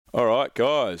All right,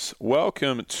 guys,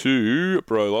 welcome to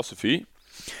Brolosophy.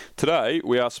 Today,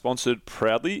 we are sponsored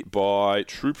proudly by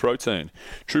True Protein.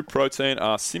 True Protein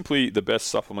are simply the best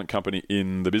supplement company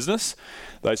in the business.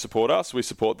 They support us, we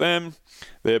support them.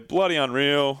 They're bloody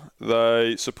unreal.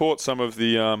 They support some of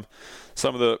the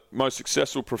most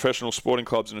successful professional sporting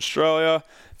clubs in Australia.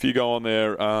 If you go on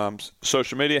their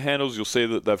social media handles, you'll see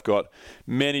that they've got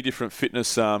many different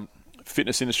fitness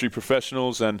industry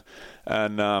professionals and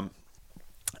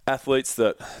athletes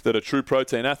that are True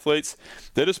Protein athletes.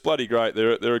 They're just bloody great.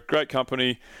 They're a great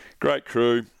company, great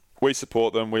crew. We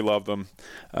support them, we love them,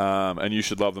 and you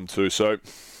should love them too. So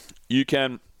you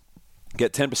can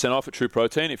get 10% off at True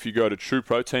Protein if you go to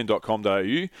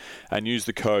trueprotein.com.au and use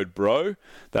the code BRO.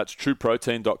 That's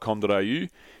trueprotein.com.au.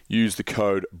 Use the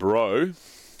code BRO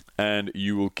and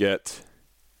you will get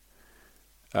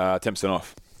 10%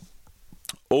 off.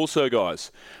 Also,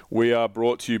 guys, we are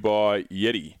brought to you by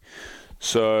Yeti.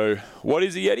 So, what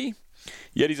is a Yeti?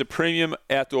 Yeti's a premium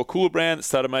outdoor cooler brand that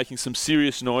started making some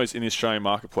serious noise in the Australian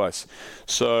marketplace.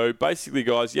 So, basically,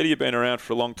 guys, Yeti have been around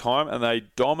for a long time and they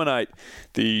dominate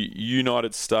the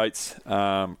United States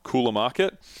cooler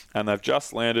market, and they've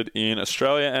just landed in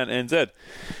Australia and NZ.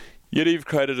 Yeti have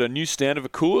created a new standard for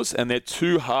coolers, and their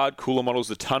two hard cooler models,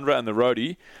 the Tundra and the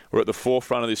Roadie, were at the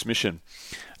forefront of this mission.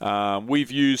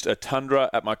 We've used a Tundra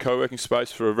at my co-working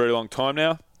space for a very long time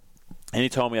now.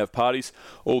 Anytime we have parties,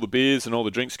 all the beers and all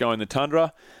the drinks go in the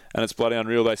Tundra, and it's bloody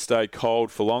unreal. They stay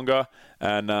cold for longer,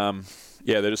 and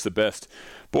they're just the best.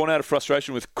 Born out of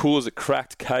frustration with coolers that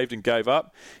cracked, caved, and gave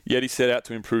up, Yeti set out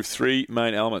to improve three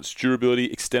main elements: durability,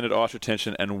 extended ice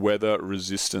retention, and weather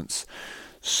resistance.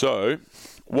 So,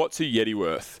 what's a Yeti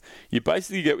worth? You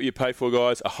basically get what you pay for,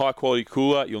 guys. A high-quality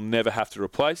cooler you'll never have to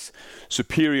replace,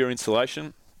 superior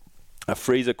insulation, a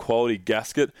freezer-quality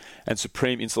gasket, and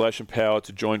supreme insulation power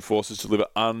to join forces to deliver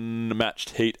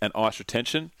unmatched heat and ice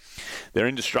retention. They're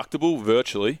indestructible,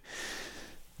 virtually.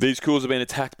 These coolers have been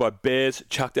attacked by bears,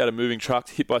 chucked out of moving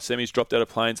trucks, hit by semis, dropped out of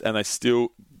planes, and they're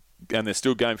still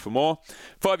game for more.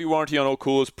 5-year warranty on all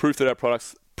coolers, proof that their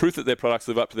products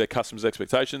live up to their customers'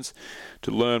 expectations. To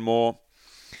learn more,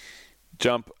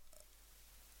 jump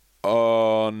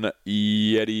online at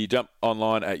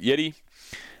Yeti.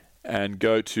 And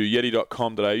go to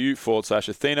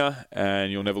yeti.com.au/Athena,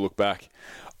 and you'll never look back.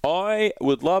 I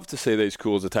would love to see these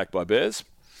coolers attacked by bears.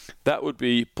 That would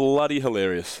be bloody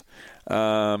hilarious.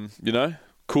 Cooler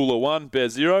 1, bear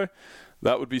 0.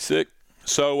 That would be sick.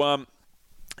 So,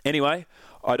 anyway,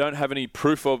 I don't have any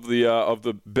proof of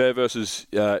the bear versus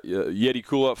Yeti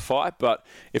cooler fight, but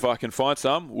if I can find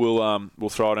some, we'll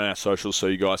throw it on our socials so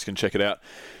you guys can check it out.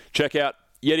 Check out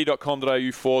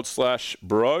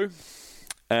yeti.com.au/bro.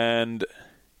 And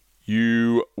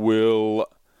you will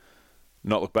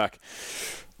not look back.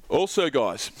 Also,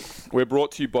 guys, we're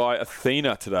brought to you by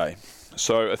Athena today.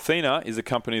 So Athena is a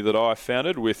company that I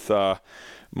founded with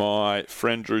my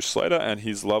friend Drew Slater and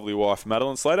his lovely wife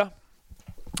Madeline Slater,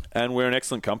 and we're an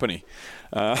excellent company.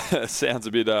 Sounds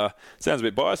a bit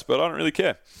biased, but I don't really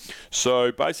care.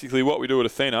 So basically, what we do at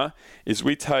Athena is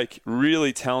we take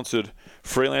really talented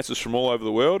freelancers from all over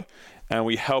the world, and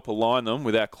we help align them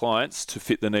with our clients to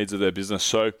fit the needs of their business.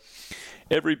 So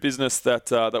every business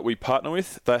that we partner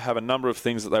with, they have a number of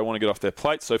things that they want to get off their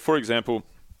plate. So for example,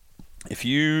 if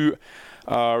you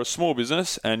are a small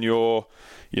business and you're,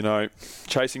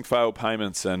 chasing failed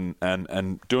payments and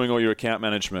doing all your account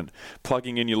management,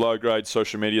 plugging in your low-grade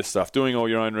social media stuff, doing all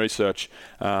your own research,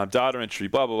 data entry,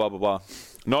 blah, blah, blah, blah, blah.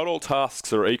 Not all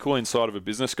tasks are equal inside of a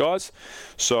business, guys.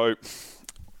 So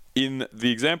in the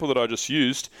example that I just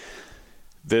used,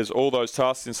 there's all those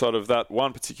tasks inside of that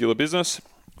one particular business.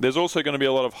 There's also going to be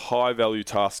a lot of high-value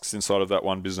tasks inside of that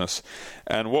one business.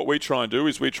 And what we try and do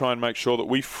is we try and make sure that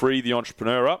we free the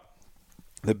entrepreneur up,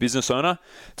 the business owner,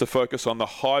 to focus on the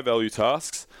high-value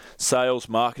tasks, sales,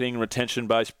 marketing,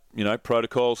 retention-based,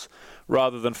 protocols,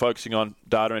 rather than focusing on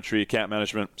data entry, account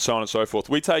management, so on and so forth.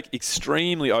 We take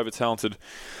extremely talented,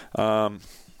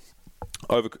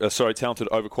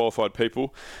 overqualified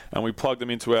people, and we plug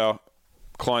them into our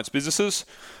clients' businesses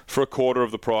for a quarter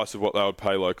of the price of what they would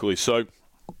pay locally. So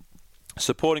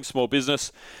supporting small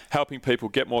business, helping people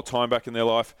get more time back in their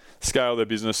life, scale their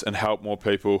business, and help more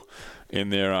people in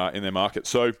their market.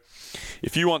 So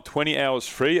if you want 20 hours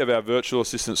free of our virtual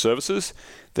assistant services,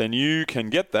 then you can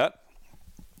get that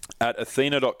at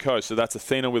athena.co. So that's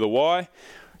Athena with a Y.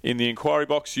 In the inquiry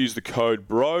box, use the code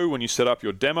BRO when you set up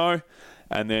your demo,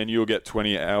 and then you'll get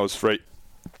 20 hours free.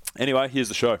 Anyway, here's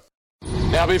the show.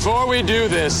 Now, before we do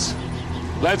this,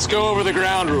 let's go over the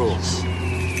ground rules.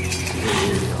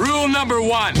 Rule number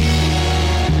 1,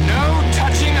 no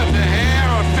touching of the hair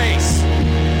or face.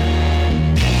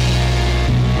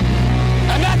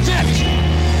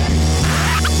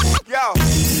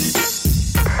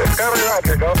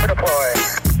 go for deploy.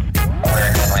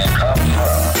 Where did we come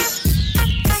from?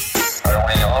 Are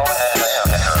we alone in the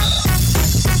universe?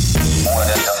 What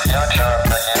is the future of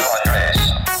the human race?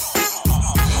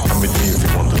 I'm with you if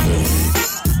you want to live.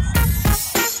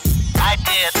 I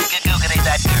did giggity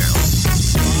that girl.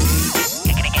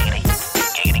 Giggity, giggity,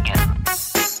 giggity, giggity.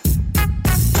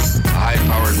 A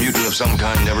high-powered mutant of some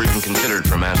kind never even considered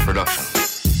for mass production.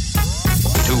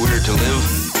 Too weird to live,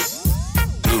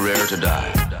 too rare to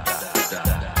die.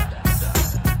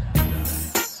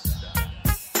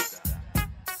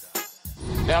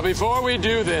 Now, before we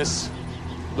do this,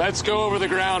 let's go over the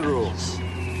ground rules.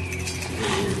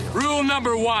 Rule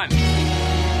number 1.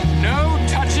 No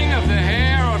touching of the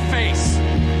hair or face.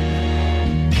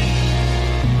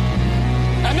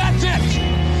 And that's it!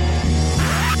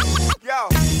 Yo.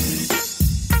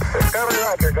 Discovery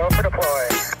Roger, go for deploy.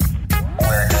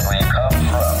 Where did we come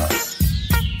from?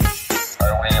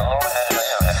 Are we alone in the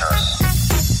universe?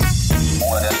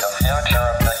 What is the future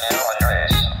of the human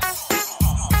race?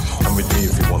 I'm with you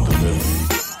if you want to live.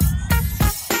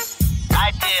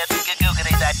 I did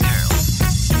giggity that girl.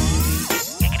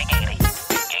 Giggity, giggity,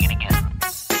 giggity, giggity.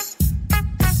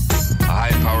 A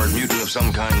high-powered mutant of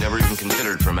some kind never even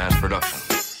considered for mass production.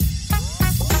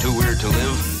 Too weird to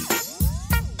live,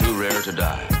 too rare to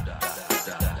die.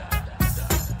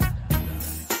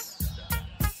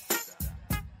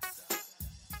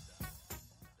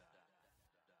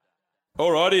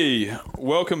 Alrighty,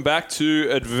 welcome back to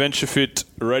Adventure Fit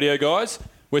Radio, guys.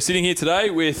 We're sitting here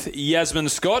today with Yasmin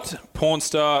Scott, porn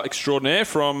star extraordinaire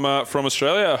from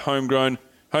Australia, a homegrown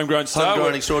star.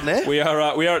 Homegrown extraordinaire. We are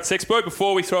at Sexpo.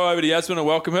 Before we throw over to Yasmin and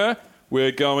welcome her,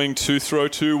 we're going to throw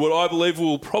to what I believe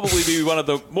will probably be one of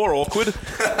the more awkward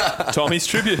Tommy's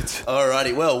tributes.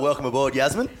 Alrighty, well, welcome aboard,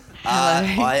 Yasmin.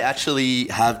 I actually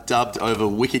have dubbed over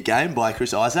Wicked Game by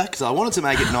Chris Isaac because I wanted to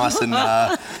make it nice and,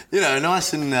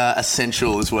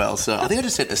 essential as well. So I think I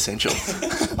just said essential.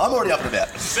 I'm already up and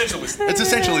about. Essential listening. It's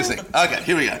essential listening. Okay,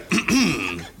 here we go.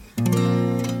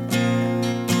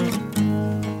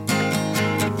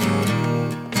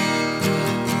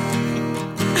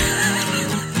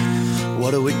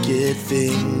 What a wicked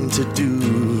thing to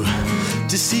do.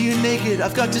 To see you naked,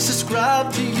 I've got to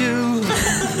subscribe to you.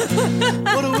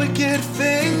 What a wicked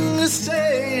thing to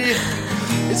say.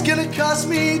 It's gonna cost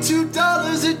me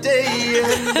 $2 a day,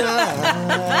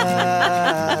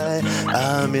 and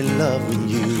I'm in love with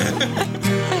you.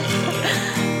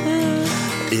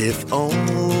 If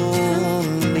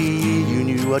only you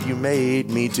knew what you made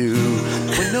me do.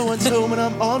 When no one's home and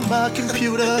I'm on my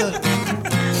computer.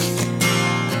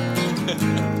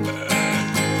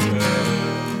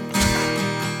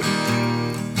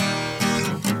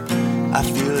 I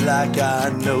feel like I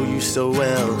know you so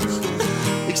well,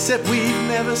 except we've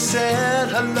never said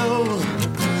hello.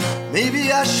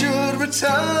 Maybe I should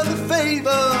return the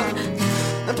favor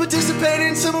and participate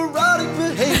in some erotic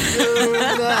behavior.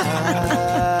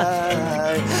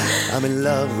 And I'm in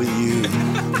love with you.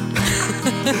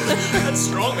 That's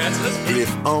strong, man. That's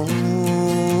If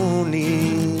only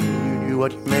you knew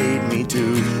what you made me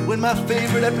do. When my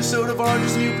favorite episode of Orange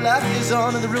is the New Black is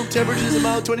on and the room temperature is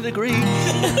about 20 degrees.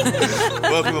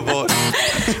 Welcome aboard.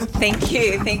 Thank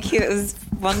you. It was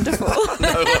wonderful.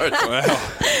 No worries. wow.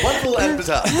 Wonderful and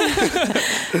bizarre.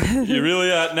 You really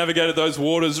navigated those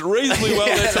waters reasonably well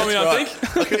there, Tommy, I think.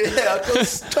 Yeah, I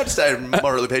was trying to stay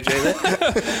morally PG there.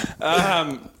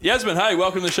 Yasmin, hey,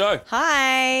 welcome to the show.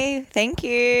 Hi. Thank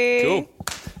you. Cool.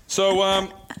 So,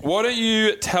 why don't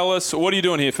you tell us, what are you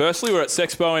doing here? Firstly, we're at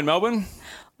Sexpo in Melbourne.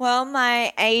 Well,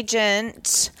 my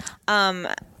agent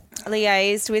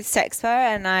liaised with Sexpo,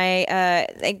 and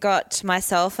I got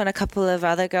myself and a couple of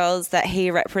other girls that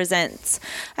he represents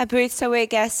a booth. So we're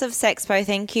guests of Sexpo.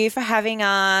 Thank you for having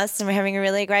us, and we're having a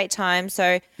really great time.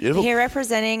 So Beautiful. here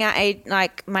representing our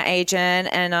my agent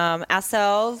and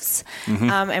ourselves,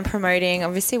 and promoting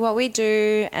obviously what we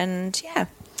do, and yeah.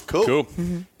 Cool.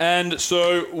 Mm-hmm. And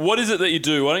so what is it that you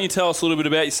do? Why don't you tell us a little bit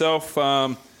about yourself?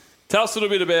 Tell us a little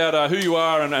bit about who you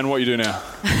are and what you do now.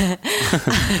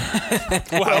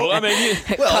 Well, I mean...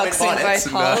 finance.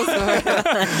 Both holes.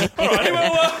 All right,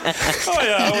 well,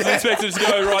 I wasn't expecting to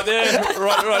go right there,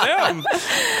 right now. I'm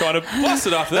kind of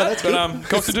busted after that, but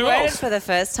cocked to do Waited else. for the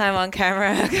first time on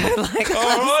camera.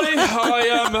 Alrighty,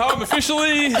 I'm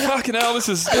officially... Fucking hell, this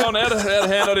is going out of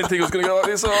hand. I didn't think it was going to go like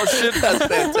this. Oh, shit. That's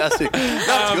fantastic.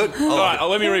 That's good. All right,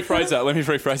 let me rephrase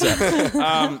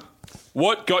that.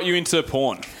 What got you into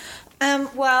porn?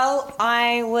 Well,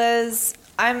 I'm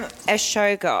a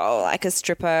showgirl, like a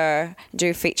stripper,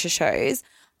 do feature shows.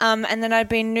 And then I'd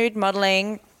been nude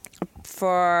modelling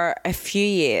for a few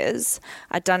years.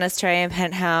 I'd done Australian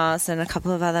Penthouse and a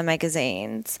couple of other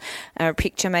magazines, a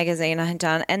picture magazine I had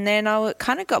done, and then I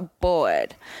kind of got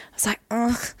bored. I was like,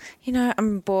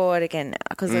 I'm bored again now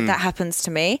because that happens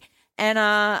to me. And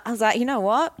I was like, you know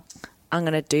what? I'm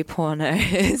going to do porno.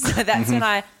 So that's when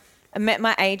I met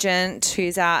my agent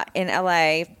who's out in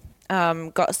LA,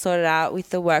 got sorted out with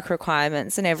the work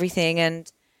requirements and everything,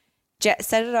 and jet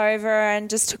set it over and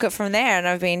just took it from there. And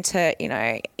I've been to,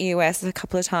 US a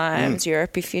couple of times,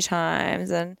 Europe a few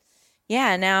times, and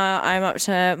now I'm up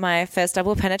to my first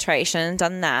double penetration.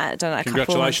 Done that a Congratulations.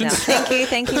 couple of months now.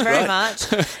 Thank you very much.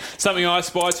 Something I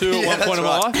aspired to at one point in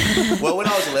my life. Well, when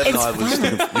I was 11, I was,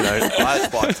 I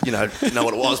aspired, didn't know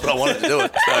what it was, but I wanted to do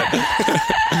it. So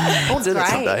I'll do that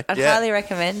someday. I'd highly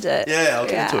recommend it. Yeah, I'll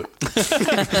get into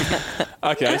it.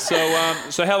 Okay,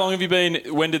 so how long have you been?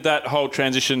 When did that whole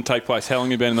transition take place? How long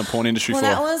have you been in the porn industry for? Well,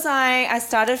 that was I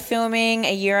started filming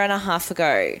a year and a half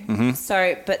ago.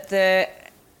 So, but the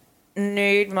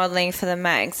nude modelling for the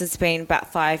mags has been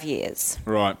about 5 years.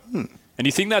 Right. And do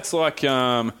you think that's like,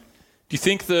 do you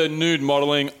think the nude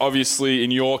modelling, obviously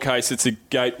in your case, it's a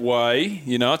gateway,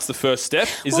 it's the first step?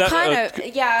 Is well, that kind of,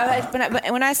 yeah. But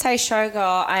when I say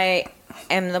showgirl, I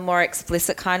am the more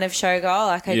explicit kind of showgirl.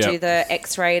 Like I do the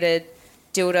X-rated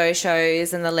dildo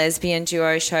shows and the lesbian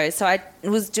duo shows. So I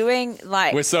was doing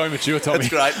like... We're so immature, Tommy. That's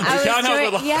great.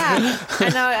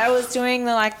 I was doing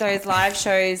those live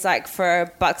shows like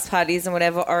for Bucks parties and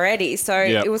whatever already. So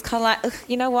it was kind of like, ugh,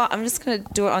 you know what? I'm just going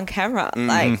to do it on camera.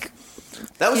 Like...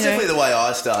 That was definitely the way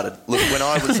I started. Look, when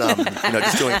I was, I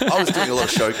was doing a lot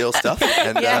of showgirl stuff.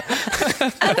 And do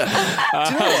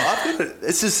you know what?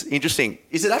 It's just interesting.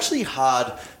 Is it actually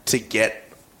hard to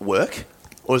get work,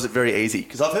 or is it very easy?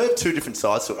 Because I've heard two different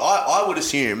sides to it. I would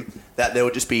assume that there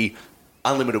would just be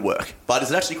unlimited work, but is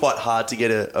it actually quite hard to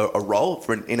get a role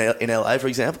in LA, for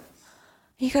example?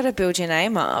 You got to build your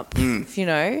name up,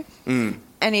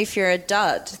 And if you're a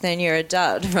dud, then you're a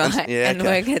dud, right? Yeah, and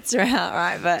word gets around,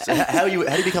 right? But so how do you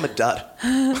become a dud?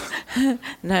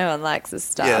 No one likes a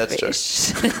starfish. Yeah,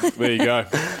 that's true. There you go.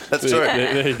 That's true.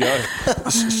 There you go.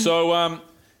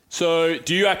 So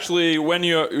do you actually, when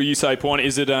you say porn,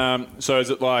 is it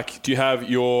like, do you have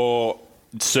your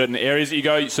certain areas that you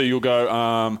go? So you'll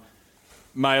go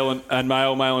male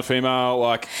and female,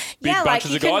 like big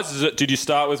bunches of guys? Did you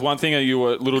start with one thing, or you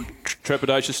were a little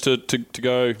trepidatious to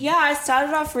go? Yeah, I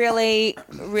started off really,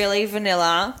 really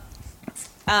vanilla.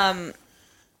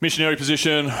 Missionary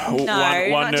position, one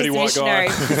not nerdy white guy.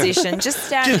 Missionary position, just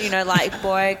standard, like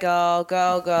boy,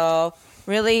 girl,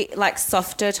 really like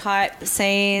softer type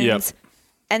scenes. Yep.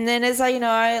 And then as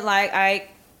I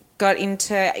got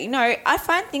into, I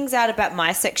find things out about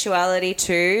my sexuality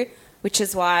too, which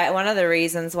is why one of the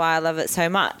reasons why I love it so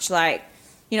much. Like,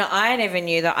 I never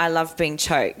knew that I loved being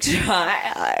choked,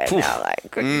 right?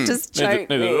 Just choke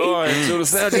me.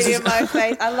 Spit in my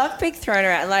face. I love being thrown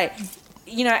around. Like,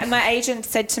 my agent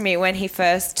said to me when he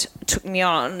first took me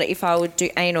on that if I would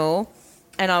do anal,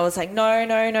 and I was like, no. I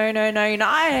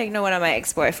one of my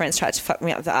ex-boyfriends tried to fuck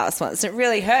me up the ass once. It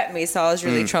really hurt me, so I was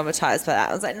really traumatized by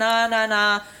that. I was like,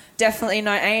 nah. Definitely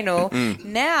no anal.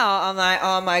 Now I'm like,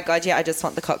 oh my God, yeah, I just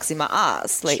want the cocks in my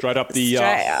ass. Like, straight up the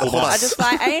I just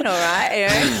like anal, right?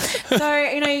 So,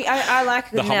 I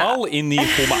like the hole in the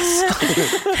hummus.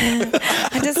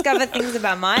 I discover things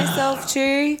about myself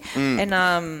too.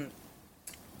 And,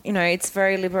 it's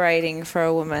very liberating for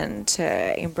a woman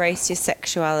to embrace your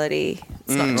sexuality.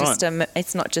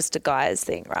 It's not just a guy's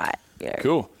thing, right?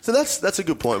 Cool. So that's a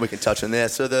good point we can touch on there.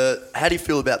 So how do you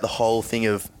feel about the whole thing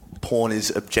of porn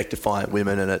is objectifying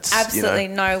women, and it's absolutely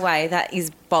no way. That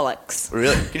is bollocks.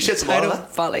 Really? Can you shed some light on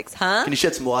that? Bollocks, huh? Can you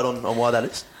shed some light on why that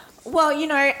is? Well,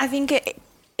 I think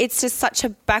it's just such a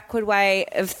backward way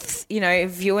of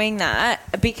viewing that,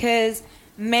 because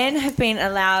men have been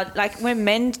allowed, like when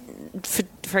men,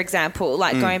 for example,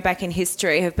 like going back in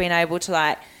history, have been able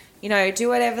to do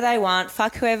whatever they want,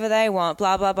 fuck whoever they want,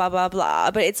 blah blah blah blah blah.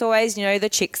 But it's always the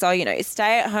chicks are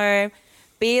stay at home,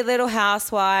 be a little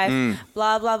housewife,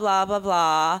 blah, blah, blah, blah,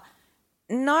 blah.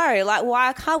 No,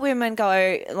 why can't women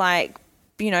go,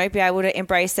 be able to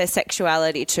embrace their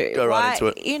sexuality too? Go right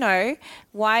into it.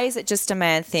 Why is it just a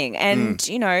man thing? And,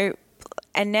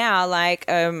 and now, I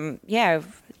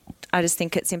just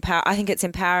think I think it's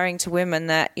empowering to women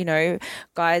that,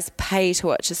 guys pay to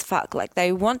watch us fuck. Like,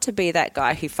 they want to be that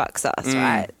guy who fucks us,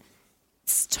 right?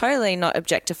 It's totally not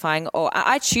objectifying, or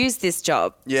I choose this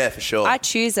job. Yeah, for sure. I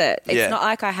choose it. It's not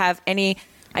like I have any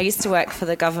I used to work for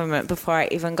the government before I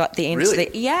even got the into Really?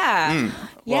 the yeah.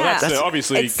 Well, that's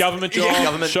obviously It's- government job,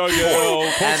 government,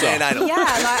 showgirl, porn and star. then anal. Yeah,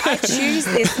 like I choose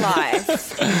this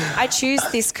life. I choose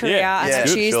this career Yeah, and I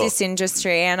good, choose sure. this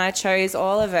industry and I chose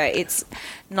all of it. It's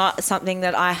not something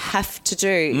that I have to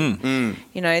do.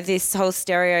 You know, this whole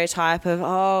stereotype of,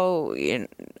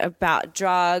 about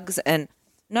drugs and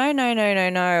no.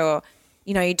 Or,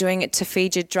 you know, you're doing it to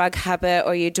feed your drug habit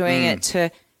or you're doing it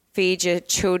to feed your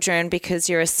children because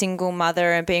you're a single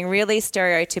mother and being really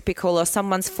stereotypical or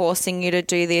someone's forcing you to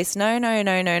do this. No. None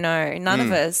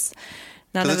of us.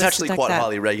 None Because of it's us actually like quite that.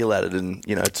 highly regulated and,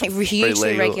 you know, it's Hugely pretty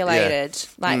legal. regulated.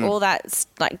 Like all that's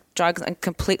like drugs and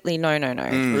completely no.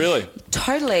 Really?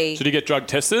 Totally. Did you get drug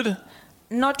tested?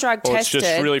 Not drug Or tested. it's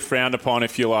just really frowned upon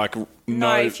if you're like,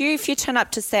 no, if you turn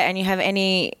up to set and you have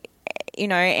any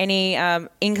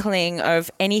inkling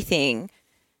of anything,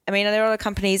 I mean, there are other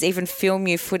companies even film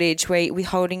you footage where we're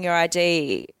holding your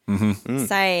ID,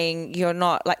 saying you're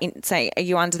not saying, are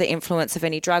you under the influence of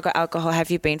any drug or alcohol?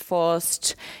 Have you been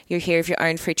forced? You're here of your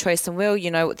own free choice and will.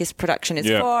 You know what this production is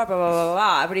for. Blah blah blah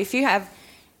blah. But if you have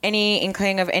any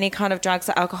inkling of any kind of drugs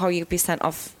or alcohol, you'll be sent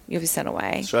off. You'll be sent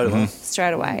away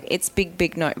straight away. It's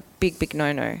big no.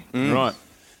 Right.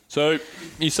 So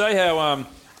you say how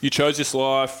you chose this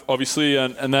life, obviously,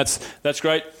 and that's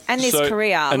great. And this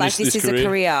career, and this is a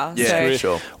career. Yeah, so, for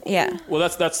sure. Yeah. Well,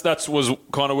 that was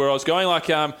kind of where I was going. Like,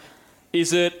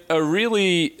 is it a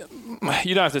really?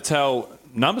 You don't have to tell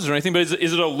numbers or anything, but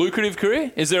is it a lucrative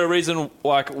career? Is there a reason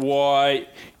like why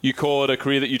you call it a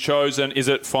career that you chose, and is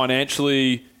it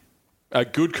financially a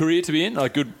good career to be in? A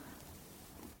good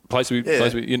place to be? Yeah.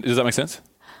 Place to be in? Does that make sense?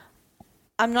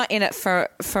 I'm not in it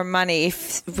for money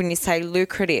when you say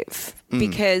lucrative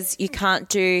because you can't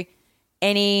do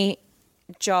any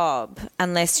job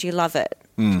unless you love it.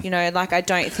 You know, like I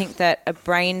don't think that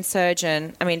brain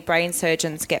surgeons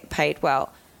get paid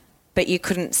well, but you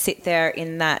couldn't sit there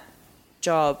in that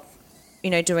job, you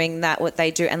know, doing what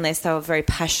they do unless they were very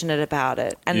passionate about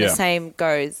it. And the same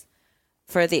goes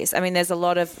for this. I mean, there's a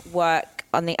lot of work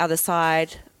on the other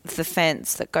side of the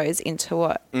fence that goes into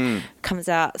what comes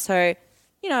out. So,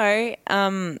 you know,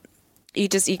 you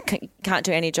can't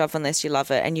do any job unless you love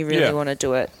it and you really want to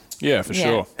do it. Yeah, for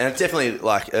sure. And it's definitely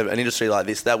like an industry like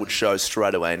this that would show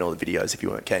straight away in all the videos if you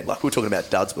weren't keen. Like we were talking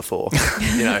about duds before.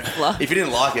 You know, if you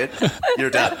didn't like it, you're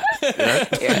a dud. You know?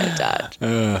 You're a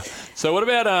dud. So what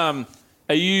about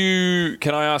are you?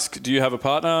 Can I ask? Do you have a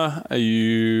partner? Are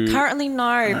you Currently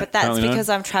no, but that's Currently no? because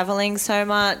I'm traveling so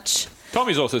much.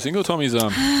 Tommy's also single. Tommy's Yeah,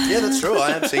 that's true.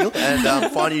 I am single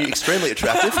and find you extremely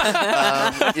attractive.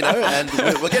 You know, and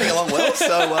we're getting along well,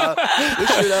 so we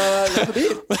should have a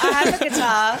beer. I have a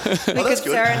guitar. We could that's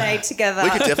good. serenade together. We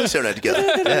could definitely serenade together.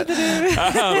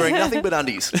 Yeah. Wearing nothing but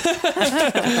undies. But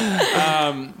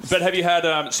have you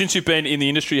had since you've been in the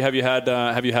industry? Have you had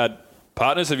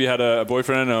partners? Have you had a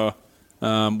boyfriend or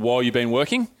while you've been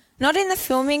working? Not in the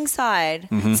filming side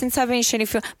since I've been shooting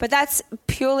film, but that's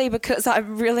purely because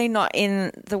I'm really not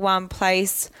in the one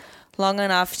place long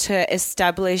enough to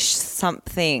establish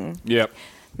something. Yep.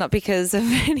 Not because of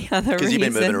any other reason. Because you've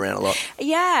been moving around a lot.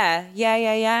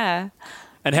 Yeah.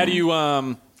 And how do you?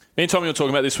 Me and Tommy were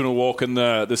talking about this when we were walking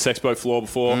the sex boat floor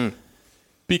before.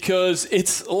 Because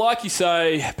it's like you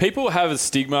say, people have a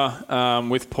stigma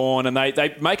with porn, and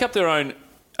they make up their own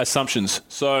assumptions.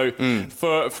 So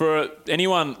for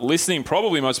anyone listening,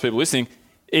 probably most people listening,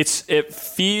 it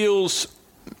feels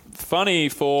funny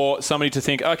for somebody to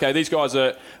think, okay, these guys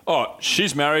are,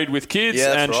 she's married with kids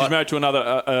and she's married to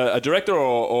another a director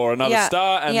or another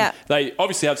star, and they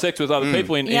obviously have sex with other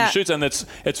people in shoots, and it's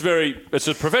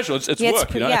a professional, it's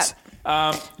work, you know.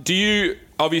 Do you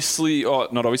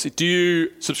do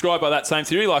you subscribe by that same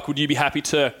theory? Like, would you be happy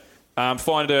to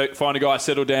find a guy,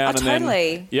 settle down, and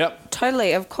totally. then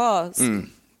Totally, of course.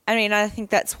 I mean, I think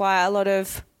that's why a lot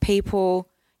of people,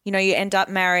 you know, you end up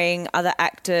marrying other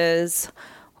actors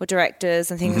or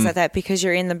directors and things like that because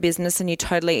you're in the business and you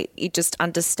just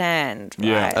understand.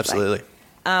 Yeah, right? absolutely.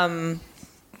 But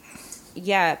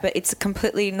it's a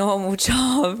completely normal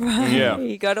job, right? Yeah.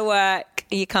 You go to work,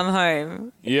 you come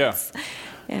home. Yeah.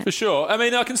 For sure. I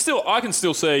mean, I can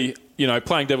still see, you know,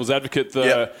 playing devil's advocate,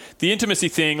 the intimacy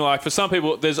thing. Like for some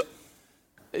people,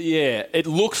 it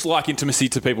looks like intimacy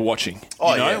to people watching.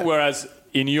 You know? Whereas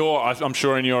I'm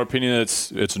sure in your opinion,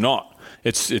 it's not.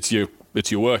 It's your work.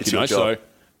 It's you know. your job. So,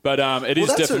 but it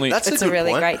is definitely. It's a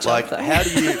really great job. Like, though. how do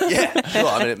you? Yeah. Well,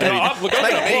 I mean, maybe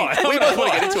we both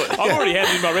want to get into it. I've already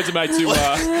handed in my resume to. We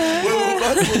were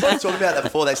both talking about that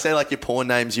before. They say like your porn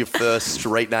name's your first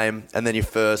street name and then your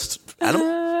first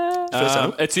animal. First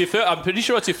animal? It's your I'm pretty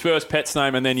sure it's your first pet's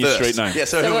name and then your street name. Yeah,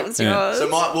 so what's yours?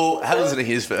 So have a listen to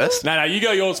his first. No, you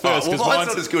go yours first. Well, mine's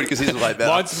not as good because his is way better.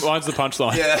 Mine's the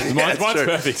punchline. Yeah, mine's true.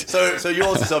 perfect. So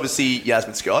yours is obviously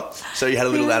Yasmin Scott. So you had a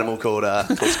little animal called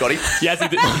Scotty.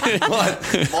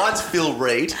 Mine's Phil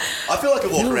Reed. I feel like I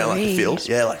walk around like Phil.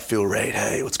 Yeah, like Phil Reed.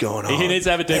 Hey, what's going on? He needs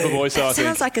to have a deeper voice. I think.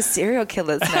 Sounds like a serial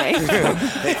killer's name.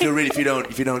 Hey, Phil Reed, if you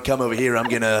don't come over here, I'm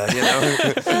gonna, it'll be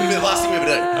the last thing we ever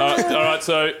do. All right.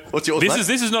 So what's yours?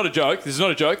 This is not a joke. This is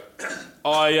not a joke.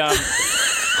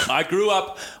 I grew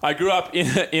up in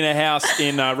a house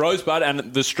in Rosebud,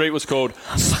 and the street was called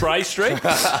Spray Street.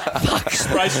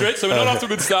 Spray Street. So we're not off to a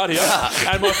good start here.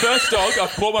 And my first dog, I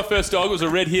bought my first dog, was a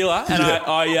red heeler, and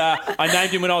I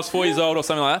named him when I was 4 years old or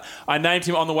something like that. I named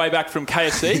him on the way back from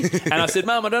KFC, and I said,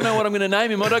 "Mum, I don't know what I'm going to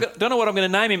name him. I don't know what I'm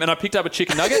going to name him." And I picked up a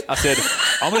chicken nugget. I said,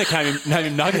 "I'm going to name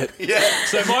him Nugget." Yeah.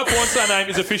 So my porn star name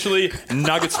is officially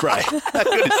Nugget Spray. How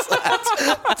good is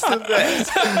that? That's the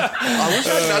best. I wish I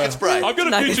had Nugget Spray. I've got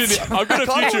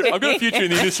a future in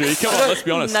the industry. Come on, let's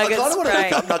be honest. I kind of want to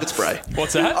look up Nugget Spray.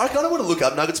 What's that? I kind of want to look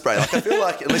up Nugget Spray. Like, I feel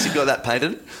like unless you've got that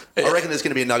painted, I reckon there's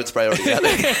going to be a Nugget Spray already out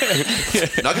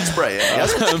there. Nugget Spray, yeah.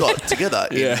 Yasmin's got it together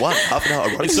in half an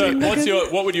hour. So,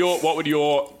 what would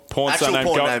your porn star name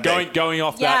going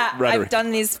off that rhetoric? I've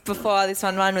done this before. This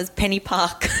mine was Penny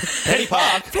Park. Penny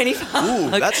Park? Penny Park. Ooh,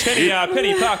 that's Penny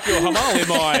Park, your hamal in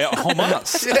my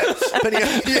hummus.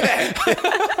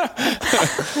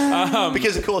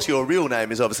 Because, of course, your real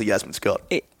name is obviously Yasmin Scott.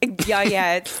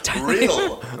 It's totally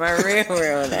Real? my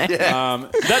real name. Yeah.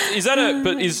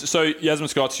 So Yasmin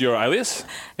Scott's your alias?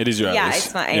 It is your alias. Yeah,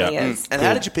 it's my alias. And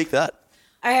how did you pick that?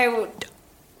 Okay, well,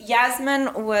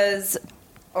 Yasmin was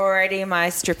already my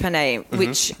stripper name,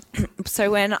 which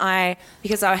so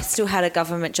because I still had a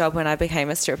government job when I became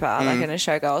a stripper, like in a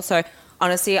showgirl. So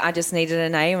honestly, I just needed a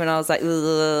name, and I was like,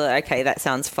 okay, that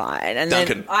sounds fine. And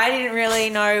Duncan. then I didn't really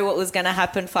know what was going to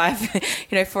happen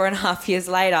 4.5 years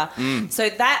later. So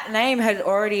that name had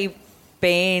already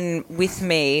been with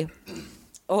me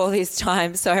all this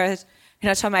time. So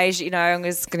I told my agent, I'm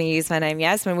just going to use my name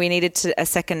Yasmin. We needed a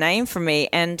second name for me,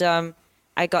 and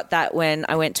I got that when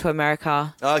I went to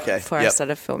America. Okay. Before I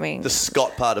started filming. The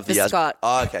Scott part of the Yasmin. Scott.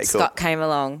 Oh, okay, cool. Scott came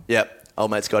along. Yep.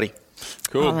 Old mate Scotty.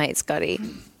 Cool. Old mate Scotty.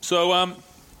 So,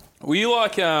 were you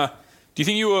like? Do you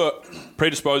think you were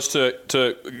predisposed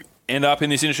to end up in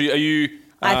this industry? Are you?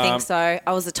 I think so.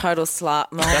 I was a total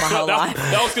slut my whole life.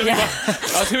 That was going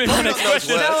to be my next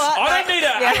question. You know what? I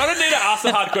don't need to ask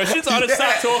the hard questions. I just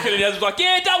start talking, and he was like,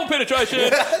 double penetration.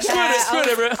 Screw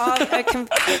it.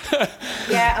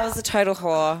 I was a total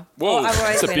whore. Whoa, I've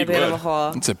always been a bit of a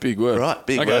whore. It's a big word. Right,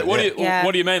 big word. What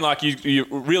do you mean? Like you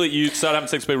started having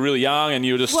sex with people really young, and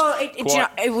you were just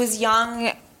it was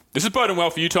young. This is boding well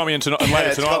for you, Tommy, and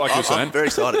later tonight, like you're saying. I'm very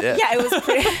excited, yeah. Yeah, it was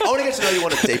pretty... I want to get to know you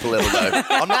on a deeper level, though.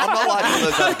 I'm not like one of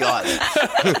those other guys.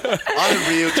 I'm a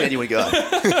real, genuine guy.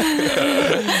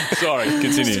 Sorry,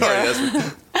 continue. Sorry,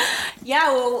 Yasmin.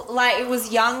 Yeah, well, it was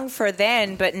young for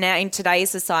then, but now in today's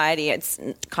society, it's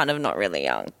kind of not really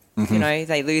young. Mm-hmm.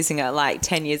 They're losing at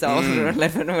 10 years old or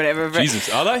 11 or whatever. But Jesus,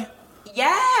 are they?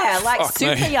 Yeah, Fuck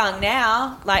super me. young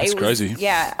now. That's crazy.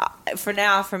 Yeah, for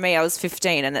me, I was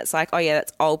 15, and it's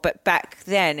that's old. But back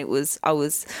then, I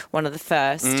was one of the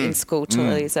first in school to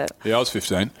lose it. Yeah, I was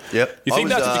 15. Yep. You think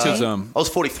that's because I was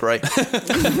 43.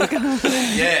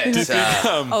 Yeah, it was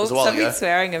a while Stop ago.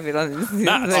 swearing a bit on this.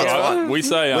 Nah, it's all right. We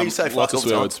say lots of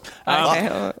swear words.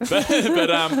 Okay.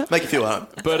 Make you feel home.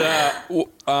 But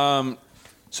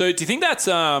so do you think that's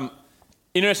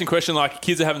interesting question? Like,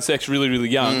 kids are having sex really, really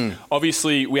young.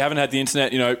 Obviously, we haven't had the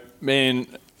internet.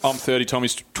 I'm 30,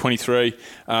 Tommy's 23.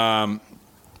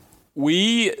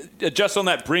 We are just on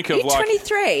that brink of You're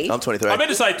 23? I'm 23. I meant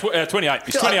to say 28.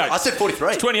 He's 28. I said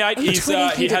 43. He's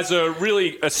 28. He has a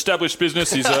really established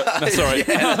business. He's sorry.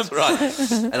 Yeah, that's right.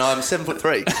 And I'm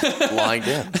 7'3", lying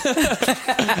down.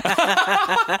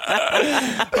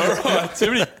 All right.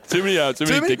 Too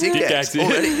many dick gags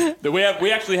already.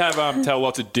 We actually have tell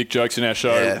lots of dick jokes in our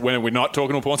show when we're not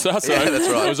talking to a porn star. So that's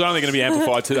right. It was only going to be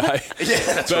amplified today. Yeah,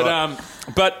 that's right.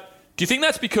 But do you think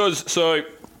that's because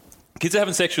kids are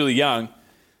having sex really young?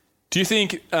 Do you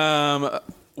think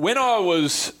when I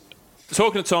was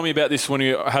talking to Tommy about this when we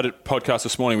had a podcast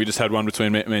this morning, we just had one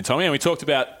between me and Tommy, and we talked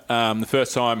about the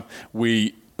first time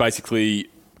we basically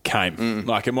came.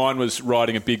 Like, mine was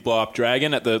riding a big blow-up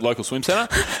dragon at the local swim centre.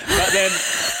 But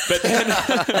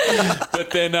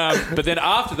then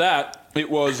after that, it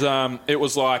was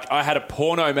like I had a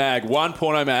one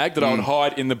porno mag that I would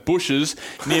hide in the bushes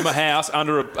near my house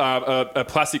under a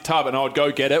plastic tub, and I would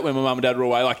go get it when my mum and dad were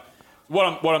away. Like,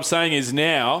 what I'm saying is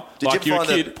now, Did like, you you're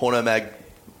find a kid. that porno mag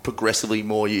progressively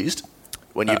more used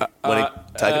when you take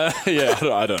it?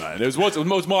 Yeah, I don't know. It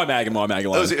was my mag and my mag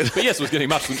alone. But yes, it was getting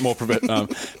much more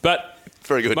but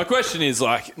very good. My question is,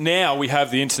 like, now we have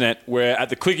the internet where at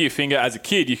the click of your finger as a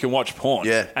kid you can watch porn.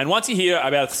 Yeah. And once you hear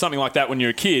about something like that when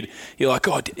you're a kid, you're like,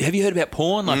 oh, have you heard about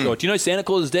porn? Like, oh, do you know Santa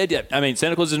Claus is dead? Yeah. I mean,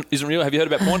 Santa Claus isn't real. Have you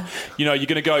heard about porn? You know, you're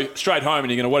going to go straight home and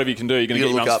you're going to, whatever you can do, you're going to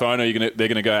get your mum's phone or they're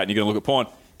going to go out and you're going to look at porn.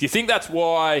 Do you think that's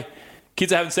why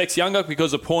kids are having sex younger,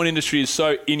 because the porn industry is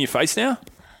so in your face now?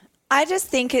 I just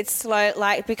think it's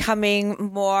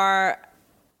becoming more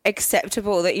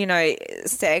acceptable that, you know,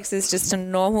 sex is just a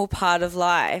normal part of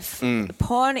life.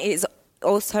 Porn is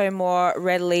also more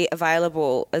readily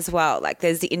available as well. Like,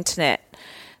 there's the internet.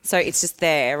 So it's just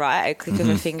there, right? A click of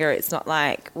a finger. It's not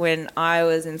like when I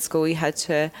was in school, you had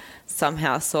to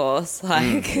somehow source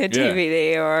like a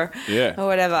DVD or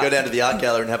whatever. Go down to the art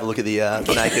gallery and have a look at the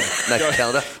naked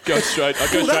calendar. I go straight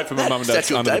from my mum and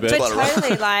dad's under the bed. But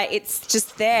totally, like, it's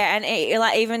just there. And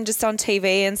like, even just on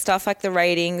TV and stuff, like, the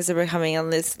ratings are becoming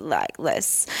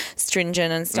less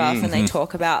stringent and stuff, and they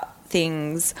talk about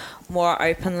things more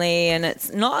openly, and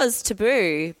it's not as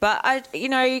taboo. But you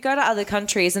go to other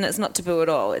countries and it's not taboo at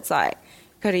all. It's like,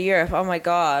 go to Europe, oh my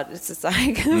God, it's just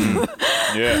like too much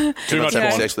porn.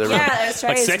 Sex there, right? Yeah, Australia's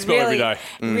like sex really, every day.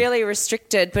 really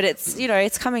restricted, but it's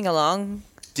it's coming along.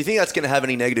 Do you think that's going to have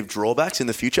any negative drawbacks in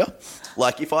the future?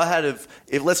 Like, if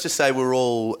let's just say we're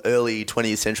all early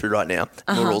 20th century right now,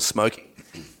 and we're all smoking.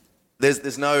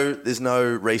 There's no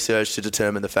research to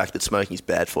determine the fact that smoking is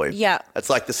bad for you. Yeah.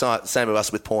 It's like the same of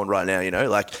us with porn right now,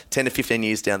 like 10 to 15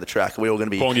 years down the track, we're all going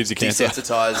to be porn gives you cancer.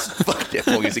 Desensitized. Yeah,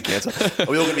 porn gives you cancer. Are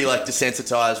we all going to be like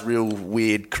desensitized, real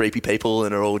weird, creepy people,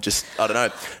 and are all just, I don't know.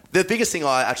 The biggest thing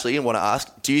I actually want to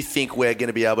ask, do you think we're going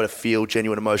to be able to feel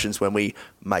genuine emotions when we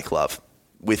make love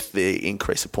with the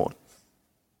increase of porn?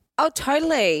 Oh,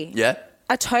 totally. Yeah?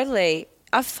 Totally.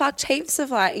 I've fucked heaps of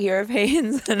like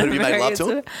Europeans and Have you made love to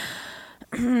them?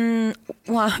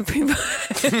 Well,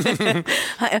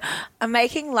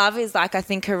 making love is like, I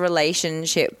think, a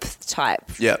relationship type.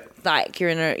 Yeah. Like, you're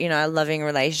in a loving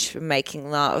relationship,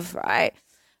 making love, right?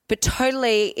 But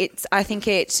totally, I think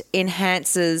it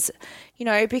enhances,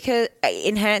 because it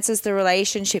enhances the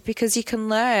relationship, because you can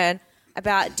learn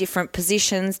about different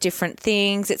positions, different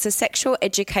things. It's a sexual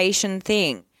education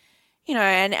thing.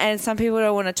 And some people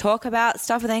don't want to talk about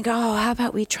stuff, and they go, oh, how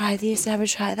about we try this, how about we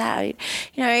try that?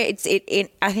 I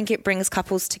think it brings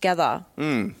couples together.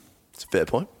 It's a fair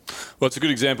point. Well, it's a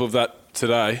good example of that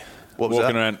today. What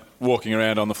was walking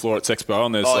around on the floor at Sexpo,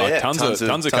 and there's tons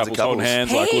of couples holding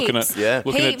hands, Heaps. like looking at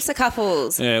heaps of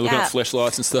couples. Yeah, looking at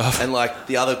fleshlights and stuff. And like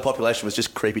the other population was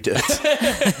just creepy dudes.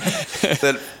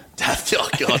 Oh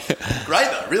God, great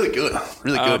though, really good,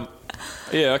 really good.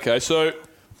 Yeah, okay. So,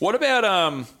 what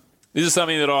about this is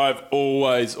something that I've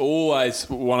always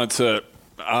wanted to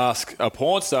ask a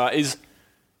porn star is,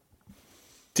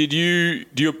 do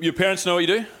your parents know what you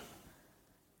do?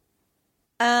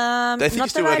 They think you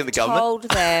still work in the government? Told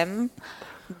them,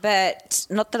 but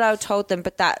not that I've told them,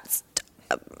 but that's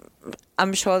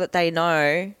I'm sure that they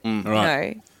know.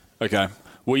 Right. No. Okay.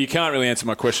 Well, you can't really answer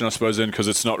my question, I suppose, then, because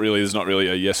there's not really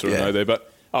a yes or a no there.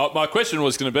 But my question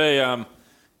was going to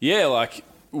be, like,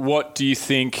 what do you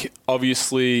think?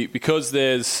 Obviously, because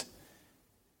there's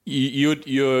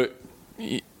your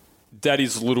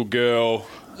daddy's little girl.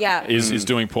 Yeah. Is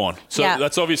doing porn. So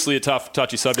that's obviously a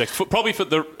touchy subject. Probably for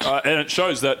the and it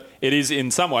shows that it is in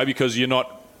some way, because you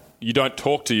don't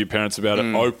talk to your parents about it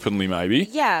openly, maybe.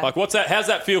 Yeah. Like, what's that? How's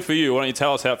that feel for you? Why don't you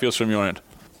tell us how it feels from your end?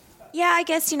 Yeah, I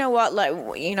guess, you know what, like,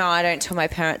 I don't tell my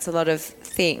parents a lot of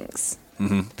things,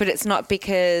 but it's not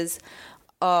because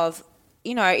of,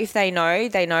 if they know,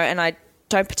 and I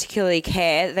don't particularly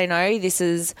care. They know this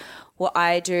is what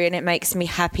I do and it makes me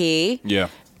happy. Yeah.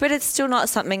 But it's still not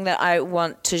something that I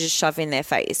want to just shove in their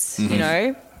face,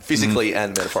 Physically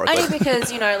and metaphorically. Only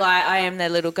because, like, I am their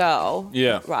little girl.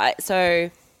 Yeah. Right? So,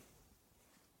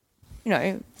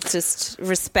 just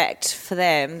respect for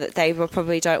them that they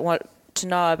probably don't want to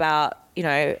know about,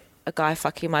 a guy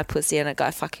fucking my pussy and a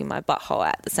guy fucking my butthole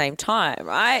at the same time,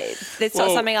 right? It's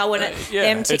not something I want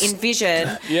them to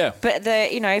envision. Yeah. But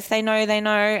if they know,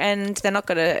 and they're not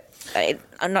going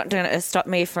to stop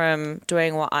me from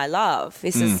doing what I love.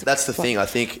 That's the thing. I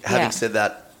think, having said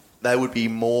that, they would be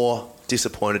more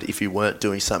disappointed if you weren't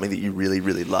doing something that you really,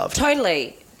 really loved.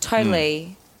 Totally.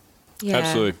 Yeah.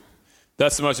 Absolutely.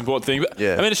 That's the most important thing. But,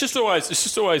 I mean, it's just always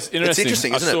interesting. It's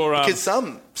interesting, isn't it? Because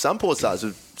some porn stars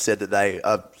have said that they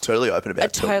are totally open about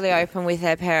it. Totally open with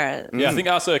their parents. Yeah, I think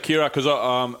Asa Akira, because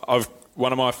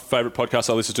one of my favourite podcasts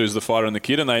I listen to is The Fighter and the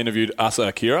Kid, and they interviewed Asa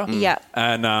Akira. Yeah.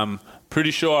 And pretty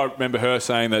sure I remember her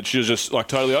saying that she was just like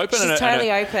totally open. She's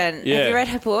totally open. Yeah. Have you read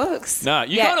her books? No,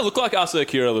 you kind of look like Asa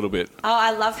Akira a little bit. Oh,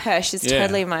 I love her. She's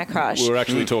totally my crush. We were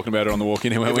actually talking about her on the walk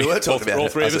in here, weren't we? We were talking about all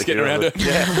it. three of us getting around her.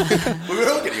 Yeah. We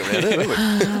were all getting around her, weren't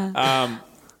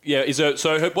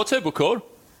we? What's her book called?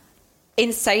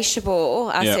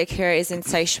 Insatiable. Asa Akira is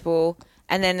Insatiable.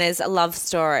 And then there's A Love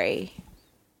Story.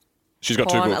 She's got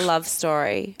Porn, two books. A Love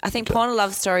Story. I think Porn, A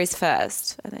Love Story's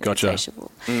first. And then Gotcha. Insatiable.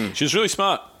 She's really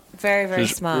smart. Very, very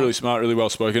smart. Really smart, really well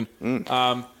spoken.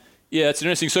 It's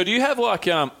interesting. So do you have like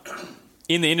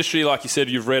in the industry, like you said,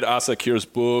 you've read Asa Akira's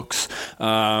books.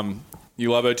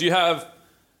 You love her. Do you have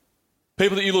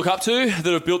people that you look up to that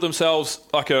have built themselves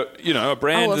like a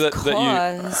brand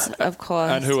Of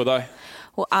course. And who are they?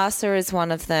 Well, Asa is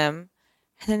one of them.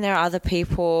 And then there are other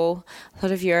people, a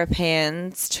lot of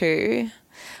Europeans too.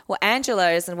 Well,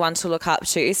 Angela is one to look up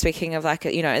to, speaking of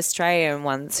Australian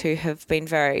ones who have been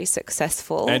very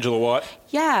successful. Angela White.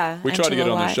 Yeah. We tried to get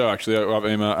her on the show, actually. I've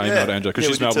emailed Angela because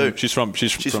she's Melbourne. She's from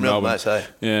Melbourne. Mate, hey.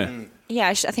 Yeah. Yeah,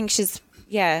 I think she's,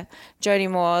 Jodie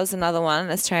Moore's another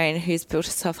one, Australian, who's built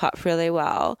herself up really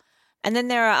well. And then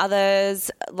there are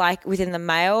others, like within the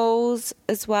males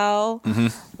as well. Mm-hmm.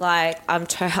 Like, I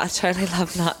totally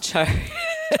love Nacho.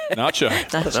 Nacho.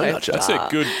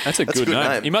 Nacho. That's a good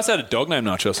name. He must have had a dog named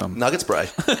Nacho or something. Nugget Spray.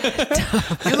 You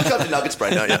look up to Nugget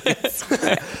Spray, don't you? I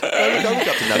look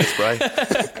up to Nugget Spray.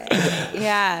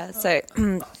 Yeah, so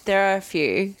there are a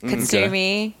few.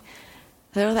 Katsumi. Okay.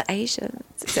 They're all the Asians,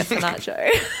 except for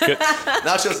Nacho. Nacho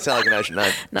doesn't sound like an Asian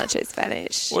name. Nacho's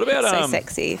Spanish. What about so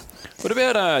sexy? What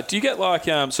about do you get like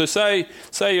so say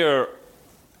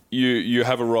you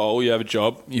have a role, you have a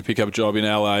job, you pick up a job in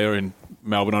LA or in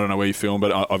Melbourne, I don't know where you film,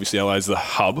 but obviously LA is the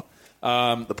hub.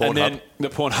 The porn hub. The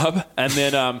porn hub. And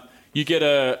then do you get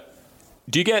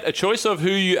a choice of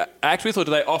who you act with, or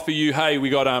do they offer you, hey, we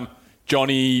got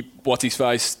Johnny, what's his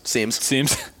face?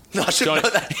 Sims. No, I should know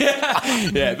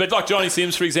that. Yeah, but like Johnny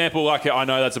Sims, for example, like I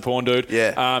know that's a porn dude.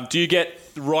 Yeah. Do you get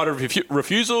right of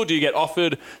refusal? Do you get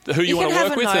offered who you want to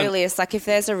work with? You can have a no list. Like if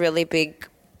there's a really big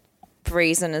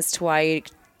reason as to why you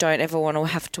don't ever want to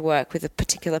have to work with a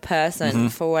particular person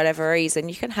for whatever reason,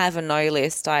 you can have a no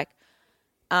list. Like,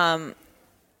 in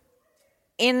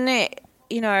the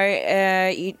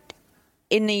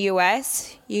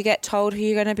US, you get told who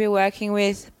you're going to be working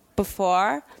with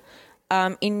before.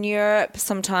 In Europe,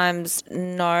 sometimes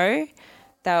no.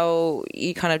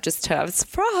 You kind of just turn up,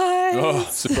 surprise. Oh,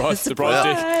 surprise.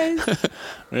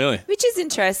 Really? Which is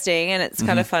interesting, and it's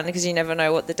kind of fun because you never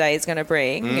know what the day is going to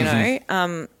bring, you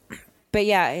know. But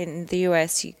yeah, in the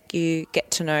US, you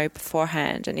get to know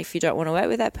beforehand, and if you don't want to work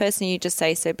with that person, you just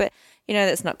say so. But you know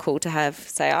that's not cool to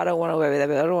say I don't want to work with that,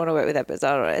 but I don't want to work with that, but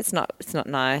it's not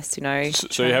nice, you know.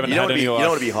 So you haven't you had don't any. You don't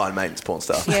want to be high maintenance porn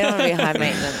stuff. Yeah, you don't want to be high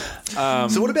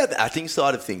maintenance. So what about the acting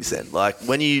side of things then? Like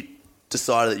when you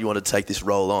decided that you wanted to take this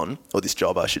role on, or this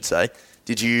job, I should say,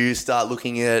 did you start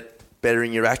looking at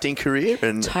bettering your acting career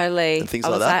and things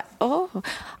like that?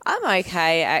 I'm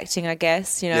okay acting, I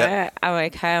guess. You know, Yep. I'm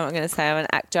okay. I'm not going to say I'm an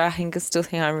actor. I still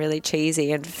think I'm really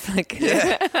cheesy and like.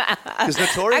 Because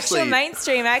notoriously, actual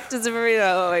mainstream actors are really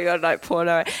oh my god, like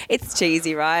porno. It's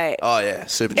cheesy, right? Oh yeah,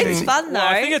 super cheesy. It's fun though. Well,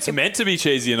 I think it's meant to be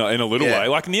cheesy in a little way.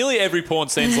 Like nearly every porn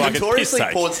scene's like a piss Notoriously,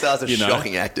 take. porn stars are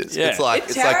shocking actors. Yeah. It's like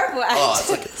terrible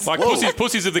it's like Like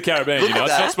pussies of the Caribbean. Look You know, at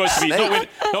it's not that. supposed to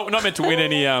be not meant to win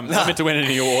any not meant to win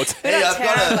any awards. We're Hey, not I've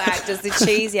got terrible actors, the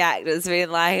cheesy actors being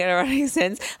like in a running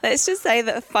sense. Let's just say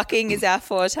that fucking is our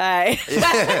forte.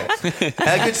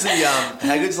 How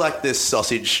good's like this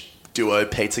sausage duo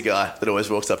pizza guy that always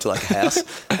walks up to like a house?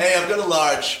 Hey, I've got a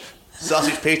large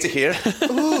sausage pizza here.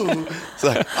 Ooh. It's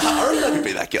like, I reckon I could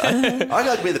be that guy. I reckon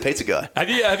I could be the pizza guy. Have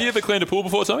you ever cleaned a pool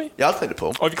before, Tommy? Yeah, I've cleaned a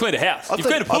pool. Oh, have you cleaned a house? You've cleaned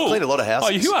cleaned a pool? I've cleaned a lot of houses.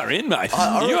 Oh, you are in, mate.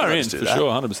 I You reckon are I in, just do for that. sure,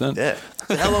 100%. Yeah.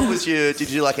 So how long did you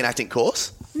do like an acting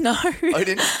course? No. Oh, you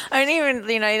didn't? Only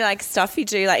even, like stuff you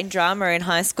do like in drama in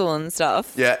high school and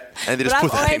stuff. Yeah. And they just But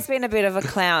put I've that always in. been a bit of a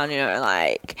clown,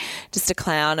 like just a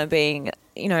clown of being,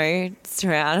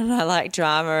 surrounded. I like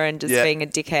drama and just being a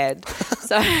dickhead.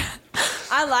 So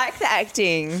I like the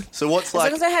acting. So what's as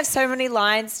like... long as I have so many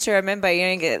lines to remember, you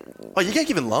don't get... Oh, you get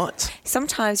given lines?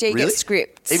 Sometimes, you Really? get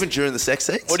scripts. Even during the sex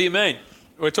scenes? What do you mean?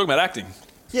 We're talking about acting.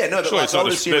 Yeah, no, but Surely like, I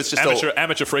would assume it's just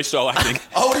amateur freestyle acting.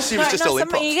 I would assume it's just all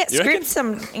improv. You get You reckon?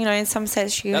 scripts. In some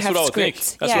sets you That's have what I would think.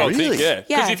 scripts. That's what I would think, Really? yeah.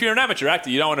 Because Yeah. if you're an amateur actor,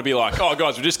 you don't want to be like, oh,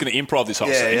 guys, we're just going to improv this whole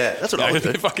Yeah, scene. yeah, that's what I would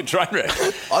It'd be do. a fucking train wreck.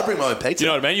 I'd bring my own pizza. You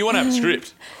know what I mean? You want to have a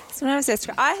script. Sometimes that's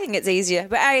I think it's easier,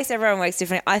 but I guess everyone works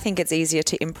differently. I think it's easier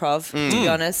to improv, to be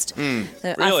honest. I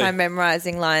Really? find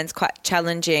memorizing lines quite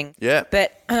challenging. Yeah.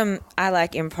 But I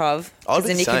like improv I'll because be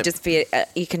then the you same. can just be,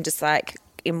 you can just like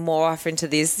morph into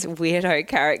this weirdo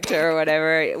character or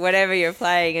whatever you're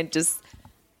playing, and just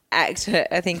act it.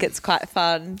 I think it's quite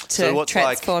fun to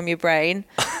transform your brain.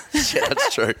 Yeah,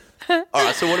 that's true. All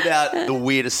right, so what about the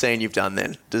weirdest scene you've done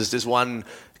then? Does one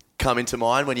come into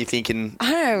mind when you're thinking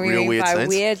I don't really real weird by scenes?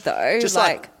 weird though. Just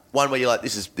like one where you're like,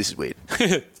 this is weird.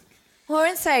 Well, I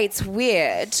wouldn't say it's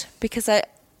weird because I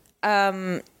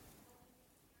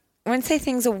wouldn't say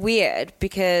things are weird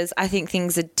because I think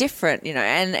things are different,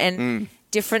 and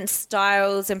different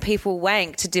styles and people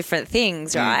wank to different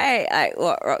things, right? Like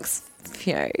what rocks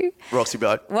Rocks your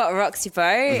boat. What rocks your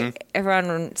boat? Everyone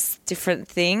wants different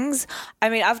things. I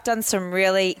mean, I've done some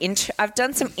really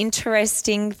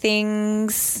interesting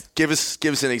things. Give us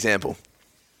an example.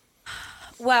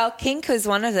 Well, Kink was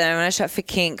one of them. When I shot for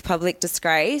Kink, Public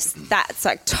Disgrace, that's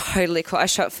like totally cool. I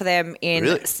shot for them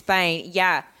in Spain.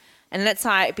 Yeah. And that's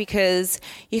like because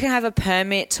you can have a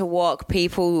permit to walk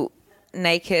people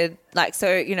naked. Like, so,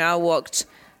 I walked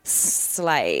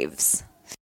slaves.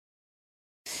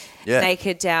 Yeah.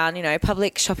 Naked down,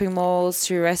 public shopping malls,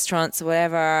 through restaurants or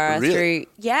whatever. Really?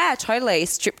 Totally.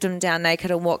 Stripped them down naked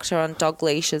and walked her on dog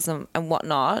leashes and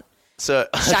whatnot. So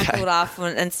shackled up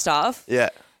and stuff. Yeah.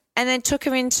 And then took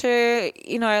them into,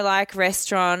 like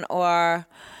restaurant or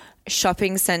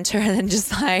shopping centre and then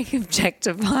just like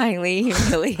objectifyingly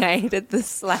humiliated the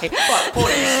slave. But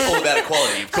porn is all about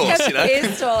equality, of course,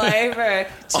 Pissed all over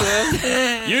to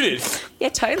him. You did? Yeah,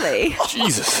 totally.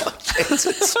 Jesus.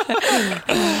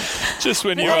 Just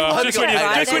when you thought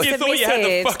you had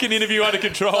the fucking interview under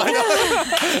control. I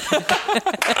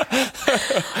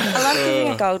love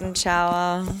giving a golden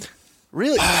shower.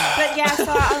 Really? But yeah, so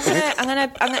I'm gonna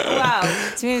wow.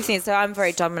 It's moving things. So I'm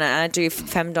very dominant and I do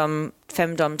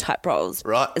femdom type roles.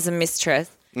 Right. As a mistress.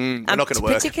 We're not going to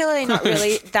work. Particularly not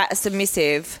really that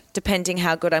submissive, depending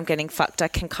how good I'm getting fucked. I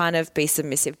can kind of be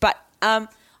submissive. But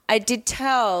I did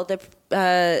tell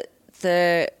the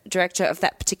director of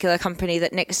that particular company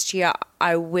that next year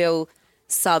I will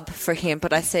sub for him.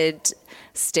 But I said,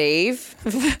 Steve,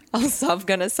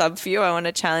 gonna sub for you. I want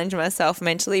to challenge myself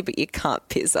mentally, but you can't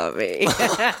piss on me.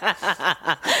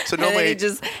 So normally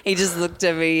he just looked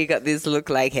at me. He got this look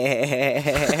like, shit.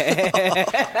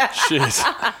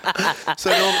 So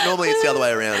normally it's the other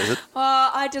way around, is it?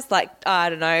 Well, I just I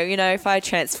don't know. If I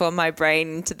transform my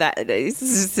brain into that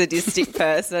sadistic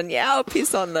person, I'll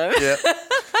piss on them. Yeah.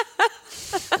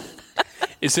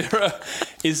 Is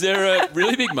there a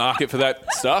really big market for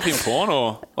that stuff in porn,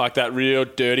 or like that real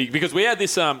dirty? Because we had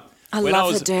this. I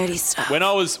love the dirty stuff. When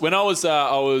I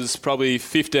was probably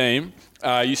 15.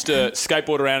 I used to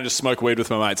skateboard around and just smoke weed with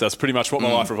my mates. That's pretty much what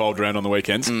my life revolved around on the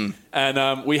weekends.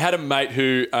 And we had a mate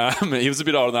who, he was a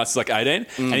bit older than us, like 18,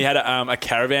 and he had a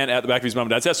caravan out the back of his mum and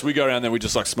dad's house. So we go around there, we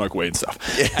just like smoke weed and stuff.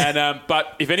 Yeah. And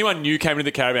but if anyone new came into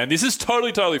the caravan, this is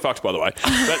totally fucked, by the way.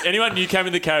 But anyone new came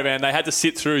into the caravan, they had to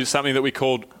sit through something that we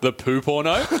called the poo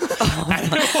porno.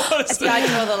 I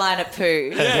draw the line at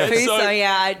poo. Yeah, poo,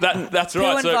 that's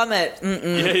right. Poo and vomit.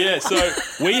 Yeah. So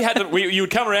we had to. You would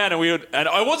come around and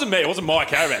it wasn't me. It wasn't my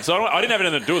caravan, so I didn't have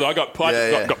anything to do with it. I got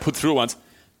put through once,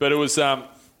 but it was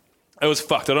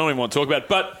fucked. I don't even want to talk about it.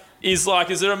 But is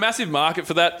there a massive market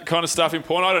for that kind of stuff in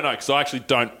porn? I don't know, because I actually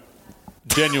don't.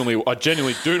 I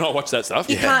genuinely do not watch that stuff.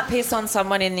 You can't piss on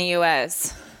someone in the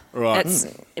US. Right. It's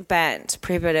banned,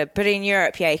 prohibited. But in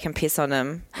Europe, you can piss on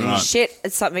them. Right. Shit,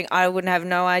 it's something I wouldn't have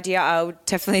no idea. I would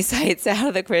definitely say it's out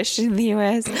of the question in the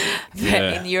US. But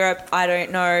in Europe, I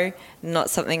don't know.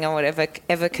 Not something I would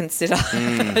ever consider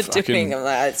doing. I'm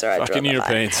like, it's all right. Fucking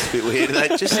Europeans. A bit weird.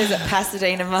 Is it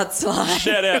Pasadena mudslide?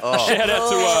 Shout out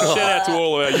to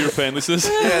all of our European listeners.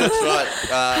 Yeah, that's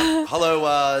right.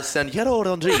 Hello, San Diego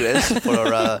Rodriguez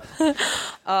for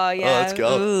Oh yeah. Oh, let's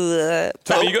go.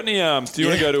 Tony, you got any? Do you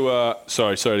want to go to?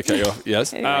 Sorry to cut you off.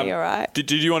 Yes. You're right. Did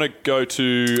you want to go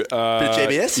to? Bit of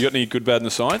GBS? You got any good, bad, and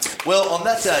the science? Well, on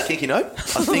that kinky note,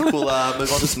 I think we'll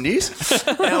move on to some news.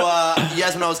 Now,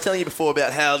 Yasmin, I was telling you before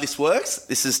about how this works.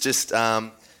 This is just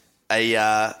a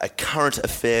current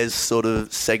affairs sort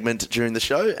of segment during the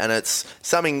show, and it's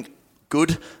something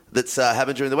good that's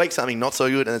happened during the week, something not so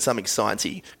good, and then something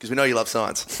sciencey, because we know you love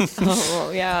science.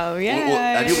 Yeah.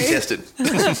 And you'll be tested.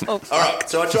 All right,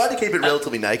 so I tried to keep it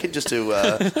relatively naked just to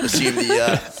assume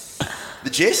the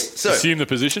gist. So Assume the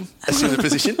position.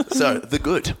 So, the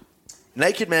good.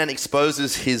 Naked man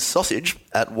exposes his sausage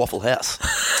at Waffle House.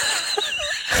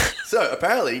 So,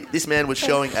 apparently, this man was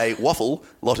showing a waffle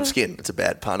lot of skin. It's a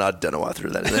bad pun. I don't know why I threw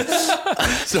that in there.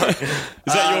 Sorry.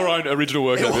 Is that your own original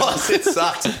work? It was. It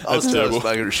sucked. I was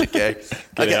smoking a shit gag.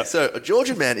 Okay, out. so a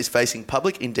Georgian man is facing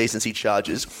public indecency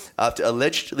charges after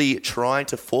allegedly trying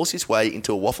to force his way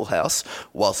into a Waffle House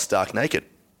while stark naked.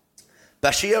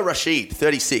 Bashir Rashid,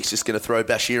 36, just going to throw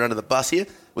Bashir under the bus here,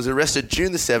 was arrested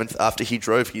June the 7th after he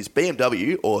drove his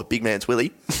BMW, or Big Man's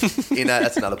Willie,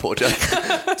 that's another poor joke,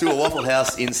 to a Waffle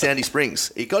House in Sandy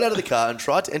Springs. He got out of the car and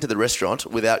tried to enter the restaurant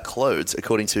without clothes,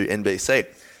 according to NBC.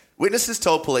 Witnesses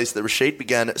told police that Rashid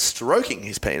began stroking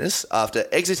his penis after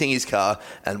exiting his car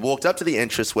and walked up to the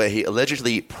entrance where he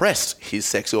allegedly pressed his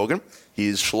sex organ,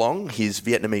 his schlong, his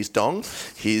Vietnamese dong,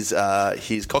 his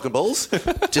cock and balls,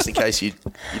 just in case you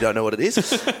don't know what it is,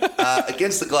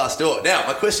 against the glass door. Now,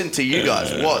 my question to you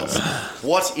guys was,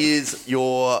 what is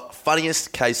your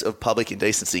funniest case of public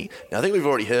indecency? Now, I think we've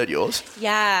already heard yours.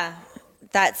 Yeah,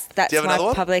 that's Do you have another my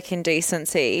one? public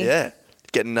indecency. Yeah,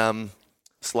 getting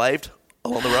slaved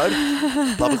along the road,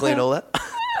 publicly and all that.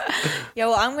 Yeah,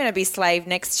 well, I'm going to be slaved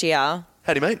next year.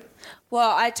 How do you mean?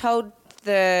 Well, I told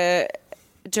the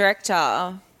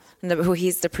director, who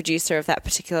he's the producer of that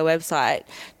particular website,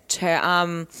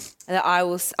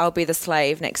 that I'll be the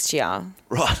slave next year.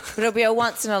 Right. But it'll be a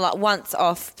once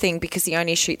off thing because he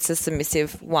only shoots a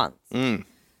submissive once.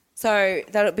 So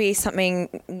that'll be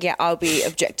something. Yeah, I'll be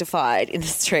objectified in the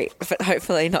street, but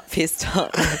hopefully not pissed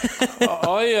on.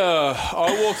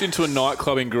 I walked into a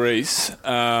nightclub in Greece.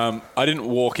 I didn't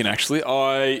walk in, actually.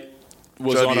 I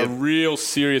was on a real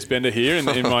serious bender here in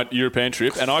my European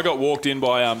trip, and I got walked in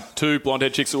by two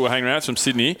blonde-haired chicks that were hanging around from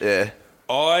Sydney. Yeah.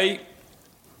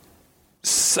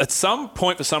 At some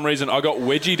point, for some reason, I got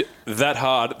wedgied that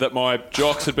hard that my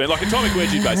jocks had been like atomic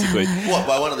wedgied, basically. What,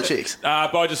 by one of the chicks?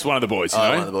 By just one of the boys. You know?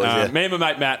 One of the boys, yeah. Me and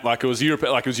my mate Matt, it was Europe.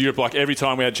 Like every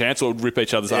time we had a chance, we would rip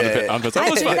each other's underpants.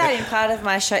 I do that in part of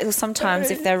my show.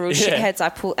 Sometimes if they're real shitheads, I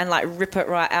pull and rip it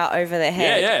right out over their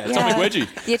head. Yeah, atomic wedgie.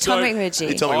 The atomic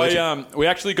wedgie. We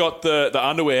actually got the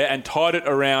underwear and tied it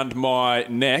around my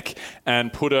neck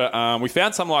and put we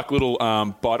found some little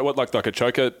bite, like a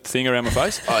choker thing around my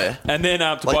face. Oh yeah. And then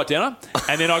to bite down,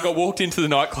 and then I got walked into the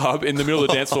nightclub in the middle of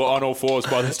the dance floor on all fours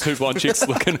by those two blonde chicks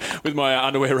looking with my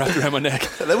underwear wrapped around my neck.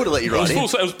 They would have let you right in. It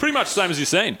was pretty much the same as you've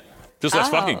seen. Just less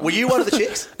fucking. Were you one of the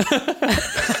chicks?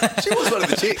 She was one of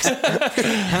the chicks.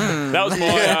 That was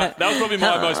probably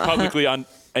my most publicly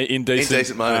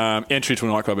indecent moment. entry to a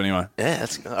nightclub anyway. Yeah,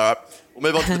 that's all right. We'll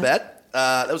move on to the bad.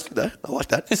 That was good though. I like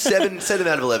that. 7 out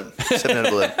of 11. 7 out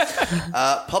of 11.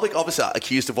 Public officer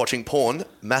accused of watching porn,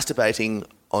 masturbating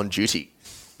on duty.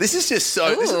 This is just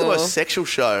so. Ooh. This is the most sexual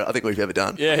show I think we've ever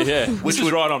done. Yeah. Which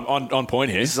is right on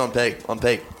point here. This is on peak.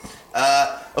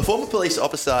 A former police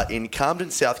officer in Camden,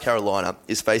 South Carolina,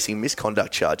 is facing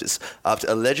misconduct charges after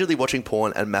allegedly watching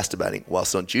porn and masturbating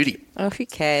whilst on duty. Oh, who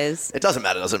cares? It doesn't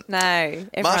matter, does it? No,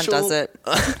 everyone does it.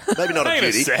 Maybe not on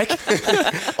duty.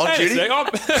 On duty?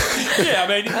 Yeah, I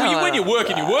mean, when you're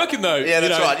working though. Yeah,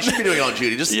 that's right. You should be doing it on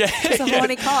duty. Just it's a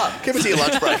horny cop. Give it to your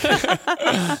lunch break.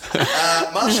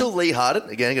 Marshall Lee Harden,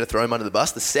 again, going to throw him under the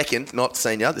bus. The second, not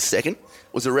senior, the second,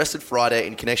 was arrested Friday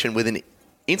in connection with an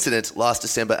incident last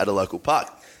December at a local park.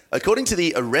 According to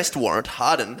the arrest warrant,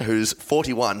 Harden, who's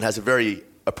 41, has a very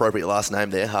appropriate last name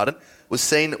there, Harden, was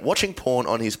seen watching porn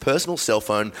on his personal cell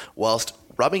phone whilst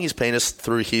rubbing his penis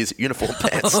through his uniform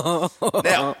pants.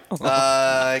 Now,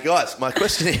 guys, my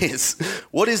question is,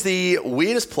 what is the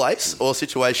weirdest place or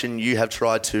situation you have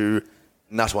tried to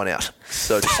nut one out,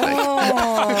 so to speak?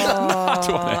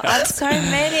 I've so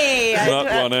many. Nut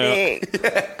one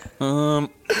out.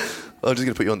 I'm just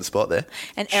going to put you on the spot there.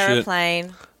 An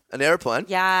aeroplane. An aeroplane?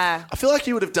 Yeah. I feel like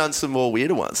you would have done some more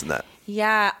weirder ones than that.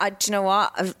 Yeah. Do you know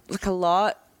what? A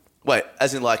lot. Wait,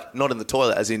 as in not in the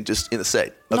toilet, as in just in the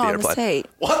seat of the aeroplane? Not in the seat.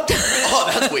 What?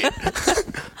 Oh, that's weird.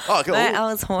 Oh, cool. I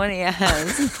was horny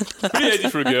as. Pretty easy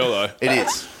for a girl, though. It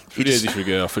is. Pretty easy for a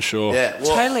girl, for sure. Yeah.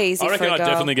 Well, totally easy for a girl. I reckon I'd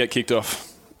definitely get kicked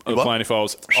off of a plane if I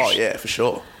was... Oh, yeah, for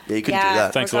sure. Yeah, you couldn't do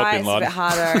that. Thanks a lot, Bin Laden. It's a bit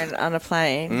harder on a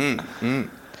plane.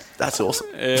 That's awesome.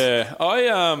 Yeah.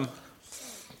 I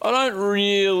don't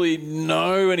really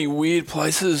know any weird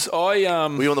places. Were you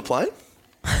on the plane?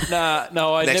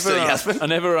 No, I Next never. to Yasmin? I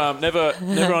never on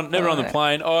the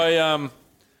plane.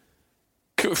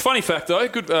 Funny fact though,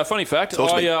 funny fact.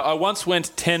 I once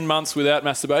went 10 months without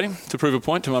masturbating to prove a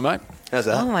point to my mate. How's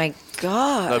that? Oh my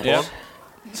God. No problem.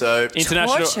 So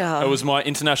international. Torture. It was my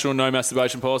international no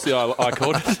masturbation policy. I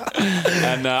called it,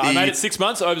 and I made it 6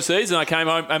 months overseas. And I came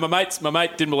home, and my mate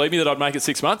didn't believe me that I'd make it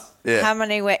 6 months. Yeah. How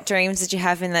many wet dreams did you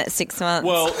have in that 6 months?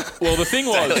 Well, the thing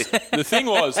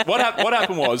was, what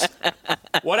happened was,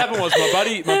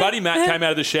 my buddy Matt came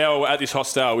out of the shower at this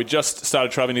hostel. We just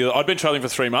started traveling together. I'd been traveling for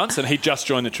 3 months, and he just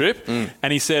joined the trip.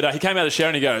 And he said he came out of the shower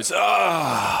and he goes,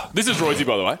 this is Royzy,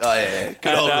 by the way. Oh yeah,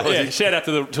 good old Royzy. Yeah, shout out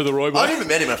to the Roy boy. I haven't even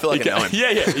met him. I feel like I know him. Yeah.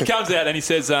 He comes out and he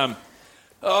says,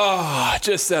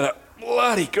 just had a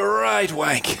bloody great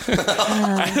wank. And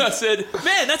I said,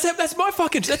 man, that's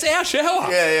our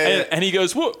shower. Yeah. And he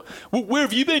goes, what? Where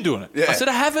have you been doing it? Yeah. I said,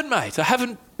 I haven't, mate.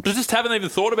 I just haven't even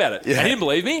thought about it. Yeah. And he didn't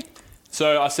believe me.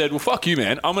 So I said, well, fuck you,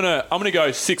 man. I'm gonna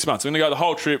go 6 months. I'm gonna go the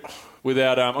whole trip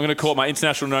without. I'm gonna call it my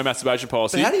international no masturbation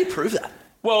policy. But how do you prove that?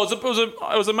 Well, it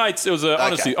was a mate's. It was a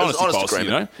honesty policy, agreement.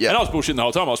 you know. Yeah. And I was bullshitting the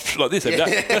whole time. I was like this every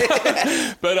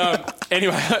day. But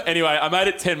anyway, I made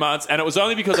it 10 months, and it was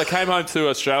only because I came home to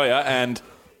Australia and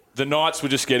the nights were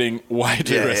just getting way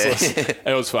too restless.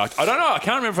 It was fucked. I don't know. I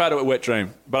can't remember if I had a wet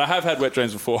dream, but I have had wet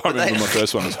dreams before. I remember my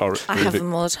first one was horrible. I have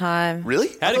them all the time. Really?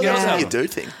 How did that girls was have a them?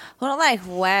 dude thing. Well, not like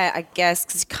wet, I guess,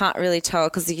 because you can't really tell.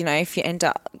 Because if you end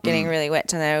up getting really wet,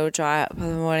 then they will dry up in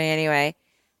the morning anyway.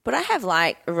 But I have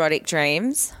like erotic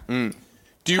dreams. Do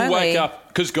you wake up?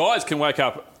 Because guys can wake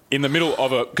up in the middle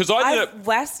of a. Because I did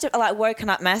I've woken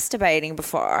up masturbating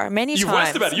before many You've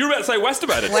times. westabated. You were about to say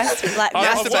westabated.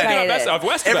 Masturbated. I've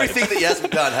westabated. Everything that Yasmin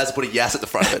done has to put a yas at the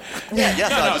front of it. Yeah.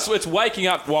 No, it's waking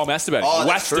up while masturbating. Oh,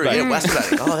 that's true. Yeah,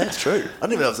 Wastabating. masturbating. Oh, that's true. I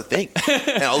didn't even know that was a thing.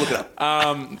 Hang on, I'll look it up.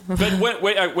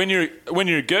 But when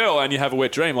you're a girl and you have a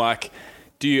wet dream, like,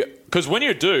 do you? Because when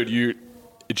you're a dude, you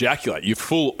ejaculate.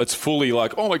 It's fully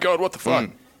like, oh my god, what the fuck?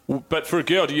 But for a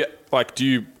girl, do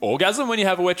you orgasm when you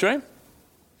have a wet dream?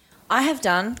 I have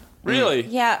done. Really?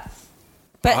 Yeah.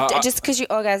 But just because you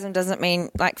orgasm doesn't mean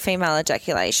like female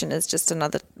ejaculation is just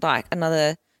another topic, and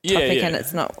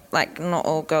it's not like not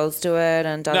all girls do it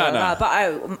and da da da.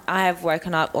 But I have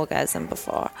woken up orgasm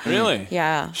before. Really?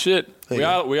 Yeah. Shit. We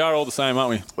are all the same, aren't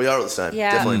we? We are all the same.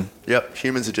 Yeah. Definitely. Yep.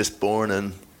 Humans are just boring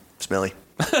and smelly.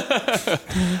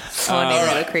 Horny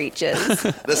little creatures.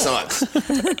 The science.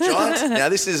 Giant. Now,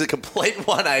 this is a complete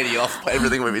 180 off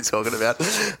everything we've been talking about.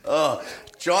 Oh,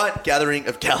 giant gathering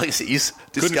of galaxies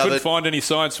discovered. Couldn't find any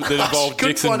science that involved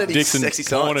dicks and sexy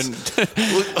porn science.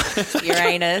 and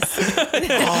Uranus.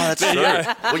 Oh, that's true.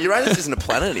 Well, Uranus isn't a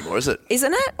planet anymore, is it?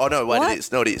 Isn't it? Oh, no, wait, What? it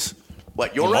is. No, it is.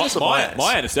 Wait, Uranus or my anus?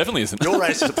 My anus definitely isn't. Your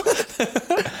anus is a planet.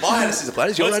 My anus is a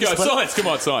planet. Is your Let's anus go a planet? science. Come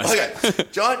on, science. Okay.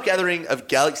 Giant gathering of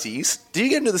galaxies. Do you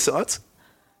get into the science?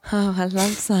 Oh, I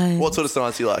love science. What sort of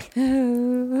science do you like?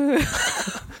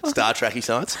 Star Trekky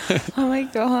science? Oh my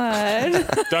god.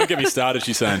 Don't get me started,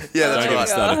 she's saying. Yeah, that's Don't right.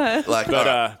 get me started.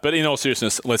 Like, But in all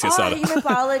seriousness, let's get started. Human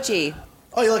biology.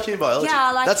 oh, you like human biology? Yeah,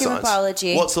 I like That's human science.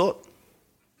 biology. What sort?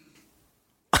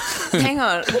 Hang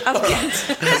on.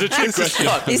 It's a trick question.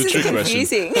 This is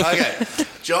confusing. Okay.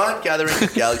 Giant gathering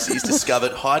of galaxies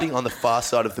discovered hiding on the far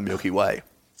side of the Milky Way.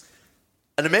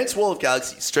 An immense wall of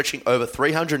galaxies stretching over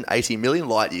 380 million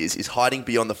light years is hiding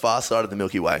beyond the far side of the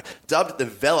Milky Way. Dubbed the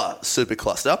Vela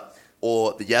supercluster,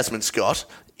 or the Yasmin Scott,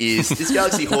 this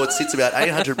galaxy hoard sits about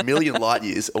 800 million light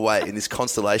years away in this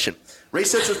constellation.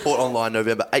 Research report online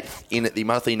November 8th in the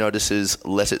monthly notices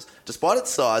letters. Despite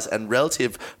its size and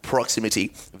relative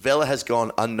proximity, Vela has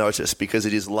gone unnoticed because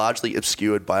it is largely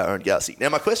obscured by our own galaxy. Now,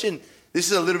 my question, this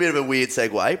is a little bit of a weird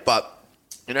segue, but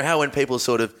you know how when people are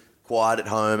sort of quiet at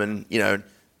home and, you know,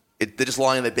 they're just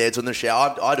lying in their beds or in the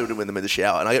shower. I do it when they're in the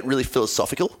shower, and I get really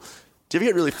philosophical. Do you ever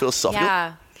get really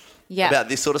philosophical about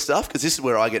this sort of stuff? Because this is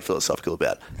where I get philosophical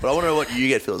about. But I want to know what you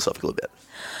get philosophical about.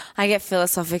 I get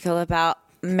philosophical about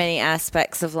many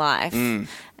aspects of life and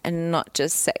not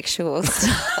just sexual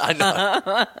stuff. I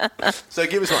know. So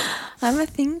give us one. I'm a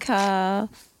thinker.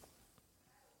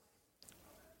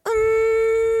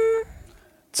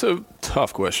 It's a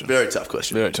tough question. Very tough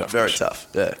question. Very tough Very question. tough.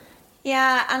 Yeah.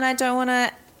 Yeah, and I don't want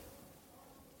to.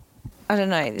 I don't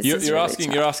know. This is You're really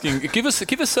asking. tough. Give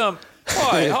us some.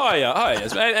 Hi,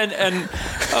 Yasmin. And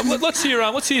let's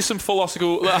hear some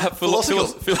philosophical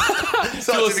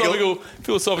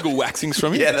waxings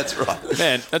from you. Yeah, that's right.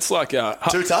 Man, that's like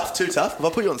Too tough. If I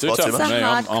put you on the spot tough. too It's much. No, a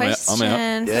hard I'm out.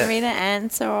 question Yeah. for me to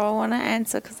answer, or I want to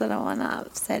answer because I don't want to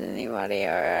upset anybody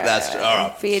or That's all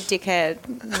right. be a dickhead.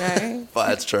 You know? But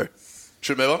that's true.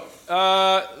 Should we move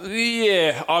on?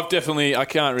 Yeah, I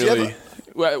can't Do you really.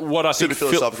 What I Super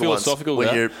think philosophical ones when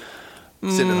about.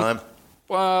 you're sitting at home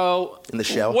Well, in the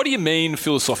shower. What do you mean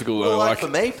philosophical though? Well, like for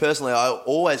me personally, I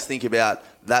always think about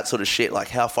that sort of shit, like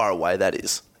how far away that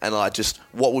is, and like just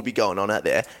what would be going on out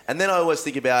there. And then I always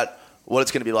think about what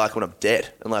it's going to be like when I'm dead,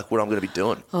 and like what I'm going to be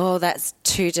doing. Oh, that's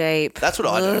too deep. That's what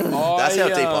I do. That's how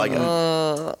deep I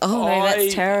go. Oh no,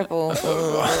 that's terrible.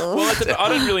 Well, I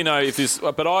don't really know if this,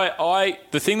 but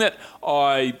the thing that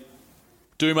I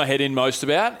do my head in most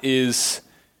about is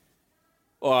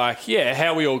like,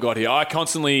 how we all got here. I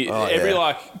constantly, every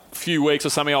like few weeks or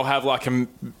something, I'll have like a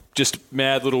just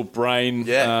mad little brain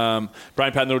pattern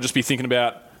that'll just be thinking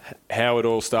about how it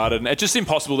all started. And it's just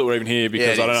impossible that we're even here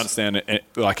because Yeah, I it don't is. understand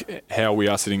like how we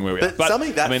are sitting where we are. But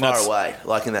something that far that's- away,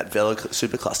 like in that Vela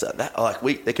supercluster, that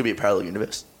there could be a parallel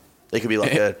universe. There could be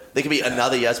there could be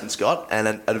another Yasmin Scott and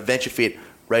an adventure fit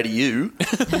ready you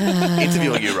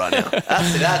interviewing you right now.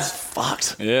 That's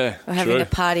fucked. Yeah, We're having a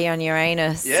party on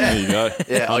Uranus. Yeah. There you go.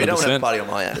 Yeah. Oh, you don't want to have 100%. a party on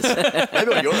my anus.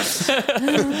 Maybe on yours.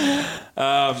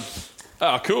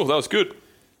 Cool. That was good.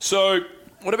 So,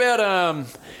 what about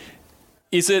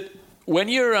is it when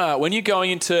you're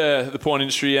going into the porn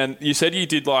industry and you said you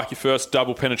did like your first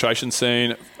double penetration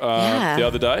scene the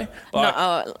other day? Like,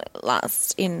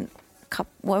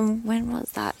 When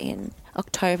was that? In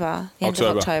October. The end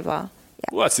of October. Yeah.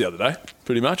 Well, that's the other day,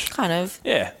 pretty much. Kind of.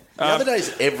 Yeah. The other day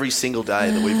is every single day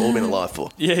that we've all been alive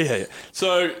for. Yeah.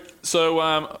 So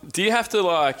do you have to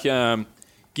like gear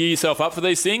yourself up for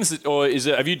these things, or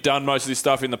have you done most of this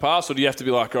stuff in the past, or do you have to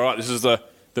be like, all right, this is the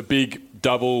big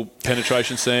double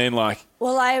penetration scene, like?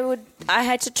 Well, I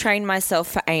had to train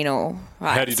myself for anal.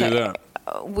 Right? How do you do that?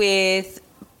 With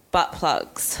butt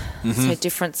plugs, so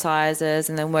different sizes,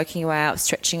 and then working your way up,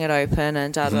 stretching it open,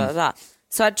 and da da da.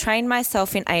 So I trained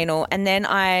myself in anal, and then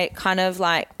I kind of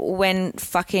like when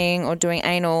fucking or doing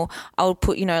anal, I would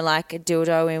put like a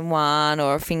dildo in one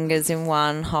or fingers in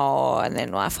one hole, and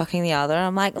then like fucking the other. And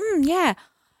I'm like, yeah.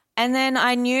 And then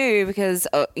I knew because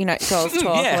girls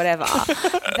talk or whatever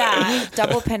that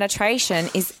double penetration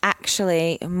is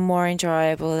actually more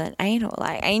enjoyable than anal.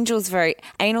 Like anal's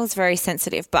very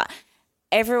sensitive, but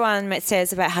everyone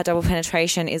says about how double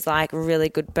penetration is like really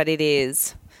good, but it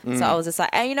is. So I was just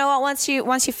like, hey, you know what? Once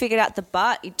you figured out the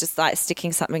butt, you just like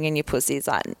sticking something in your pussy is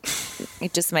like,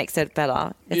 it just makes it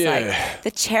better. It's like the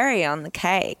cherry on the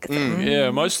cake. Yeah,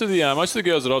 most of the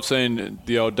girls that I've seen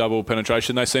the old double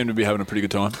penetration, they seem to be having a pretty good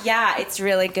time. Yeah, it's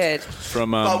really good. From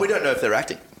we don't know if they're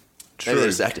acting. True. Maybe they're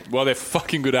just acting. Well, they're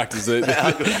fucking good actors. They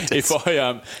are good actors.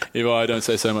 If I don't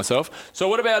say so myself. So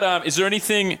what about is there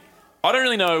anything? I don't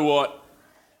really know what.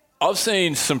 I've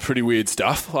seen some pretty weird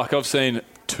stuff. Like I've seen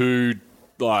two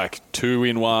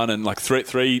in one and like three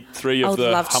of the I would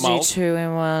love to do Hummels. 2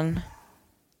 in 1.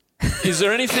 Is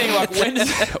there anything like when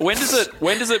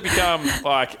does it become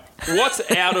like what's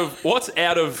out of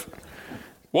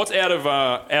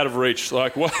reach?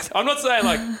 Like what? I'm not saying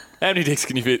like how many dicks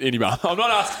can you fit in your mum? I'm not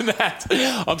asking that.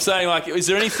 I'm saying like is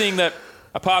there anything that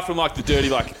apart from like the dirty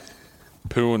like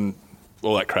poo and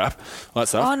all that crap, all that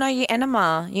stuff? Oh no, you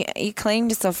enema. You clean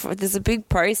yourself. There's a big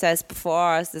process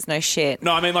before us. There's no shit.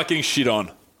 No, I mean like getting shit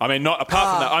on. I mean not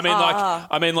apart from that.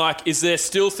 I mean like is there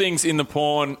still things in the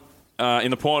porn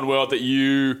world that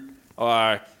you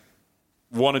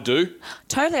want to do?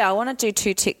 Totally, I want to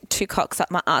do two cocks up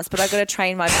my ass, but I got to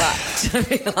train my butt to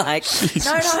be like,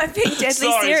 no, I'm being deadly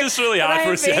Sorry, serious. it's just really hard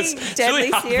for us. It's really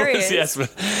hard serious. For us, Yasmin.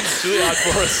 It's really hard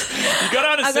for us. You got to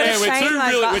understand,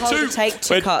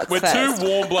 we're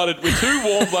two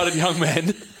warm-blooded young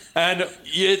men. And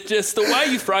just the way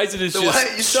you phrase it is You're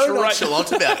straight. so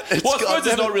nonchalant about it. Well, I suppose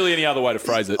there's not really any other way to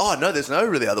phrase it. Oh, no, there's no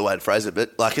really other way to phrase it,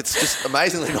 but, like, it's just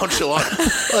amazingly nonchalant.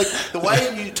 Like, the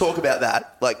way you talk about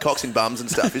that, like cocks and bums and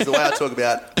stuff, is the way I talk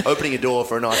about opening a door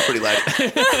for a nice, pretty lady.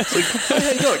 It's like, hey,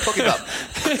 how you doing? Cocky bum.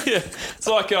 Yeah. It's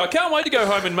like, I can't wait to go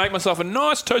home and make myself a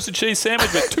nice toasted cheese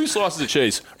sandwich with 2 slices of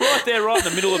cheese. Right there, right in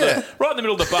the middle of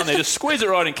the bun there. Just squeeze it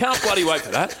right in. Can't bloody wait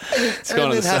for that. It's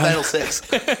kind of the have same. anal sex.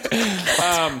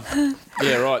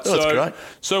 Yeah, right. Oh, that's great.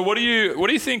 So what do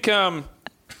you think?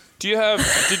 Did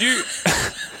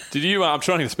you? I'm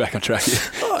trying to get this back on track here.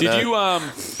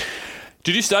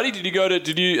 Did you study?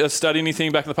 Did you study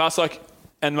anything back in the past? Like,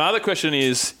 and my other question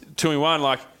is 2 in 1.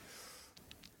 Like,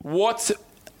 what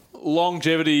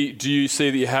longevity do you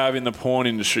see that you have in the porn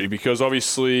industry? Because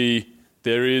obviously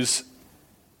there's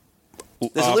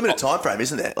a limited time frame,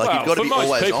 isn't there? Like, you've got to be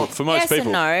always on. For most people, yes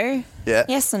and no. Yeah.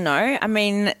 Yes and no. I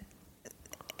mean,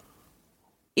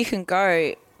 you can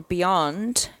go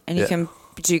beyond and you can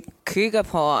do cougar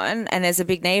porn, and there's a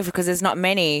big need because there's not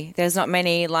many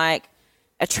like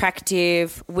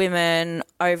attractive women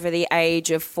over the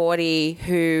age of 40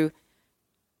 who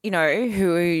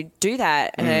do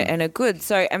that and are good.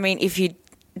 So I mean, to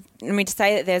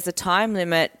say that there's a time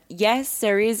limit, yes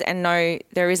there is, and no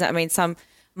there isn't. I mean, some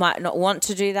might not want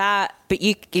to do that, but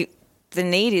the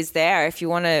need is there if you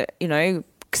want to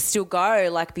still go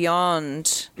like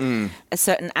beyond a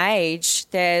certain age.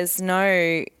 There's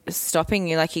no stopping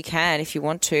you. Like, you can if you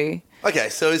want to. Okay,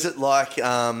 so is it like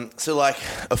like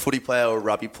a footy player or a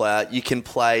rugby player, you can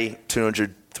play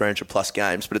 200, 300 plus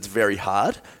games, but it's very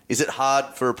hard? Is it hard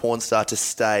for a porn star to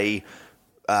stay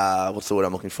what's the word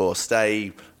I'm looking for?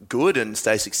 Stay good and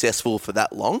stay successful for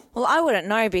that long? Well, I wouldn't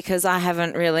know because I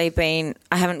haven't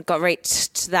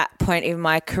reached to that point in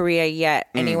my career yet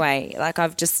anyway. Like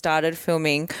I've just started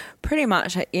filming pretty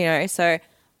much, so,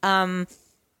 but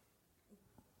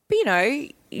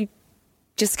you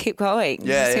just keep going.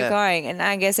 Yeah, keep going. And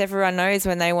I guess everyone knows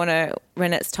when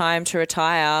it's time to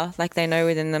retire, like they know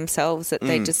within themselves that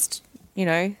they just,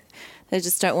 they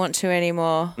just don't want to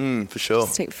anymore. For sure.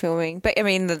 Just keep filming. But I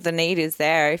mean, the need is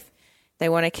there if they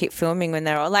want to keep filming when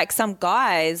they're old. Like some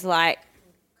guys, like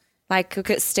look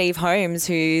at Steve Holmes,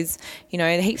 who's,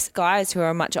 heaps of guys who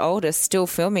are much older still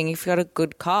filming. If you've got a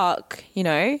good cock,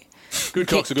 Good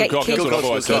cock's a good cock. That's what I've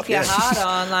always said. keep your heart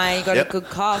on. Like you got a good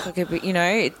cock. Like,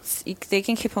 they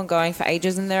can keep on going for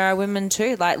ages. And there are women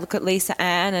too. Like look at Lisa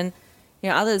Ann and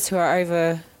others who are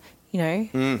over,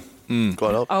 Quite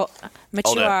old.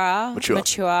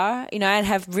 Mature, and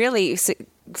have really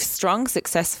strong,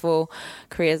 successful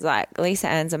careers. Like Lisa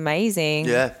Ann's amazing.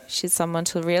 Yeah. She's someone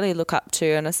to really look up to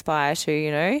and aspire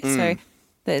to, So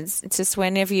it's just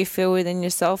whenever you feel within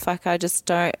yourself, like I just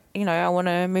don't, I want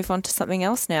to move on to something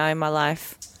else now in my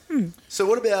life. So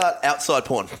what about outside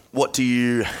porn? What do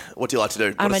you like to do?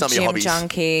 What I'm are some a of your gym hobbies?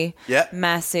 junkie. Yeah.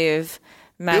 Massive.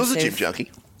 Bill's a gym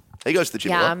junkie. He goes to the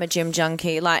gym a Yeah, lot. I'm a gym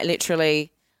junkie. Like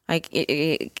literally, like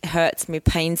it hurts me,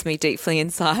 pains me deeply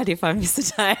inside if I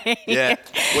miss a day. Yeah.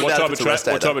 What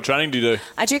type of training do you do?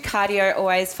 I do cardio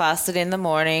always fasted in the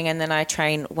morning, and then I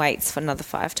train weights for another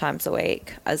 5 times a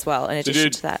week as well. In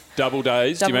addition to that, double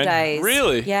days. double do you mean? days.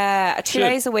 Really? Yeah, 2 Shit.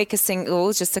 days a week is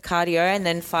singles, just a cardio, and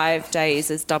then 5 days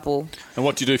is double. And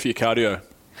what do you do for your cardio?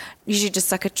 Usually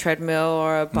just like a treadmill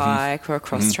or a bike or a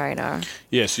cross trainer.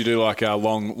 Yes, you do like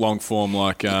long form,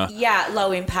 like. Yeah,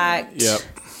 low impact. Yep.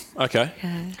 Okay.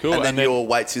 Cool. And then your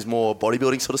weights is more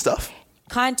bodybuilding sort of stuff?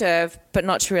 Kind of, but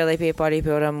not to really be a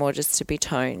bodybuilder, more just to be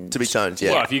toned. To be toned,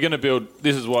 yeah. Well, if you're going to build,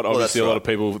 this is what obviously a lot of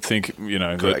people think,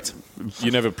 Correct. that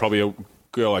you're never probably a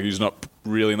girl like who's not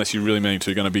really, unless you're really meaning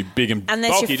to, going to be big and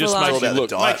Unless bulky. you're Just full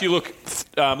makes on. you look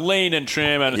lean and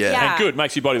trim and Yeah. good,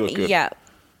 makes your body look good. Yeah.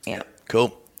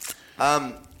 Cool.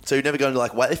 So you're never going to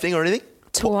like weightlifting or anything?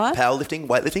 To what? Powerlifting,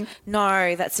 weightlifting?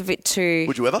 No, don't a bit too.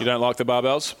 Would you ever? You don't like the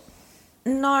barbells?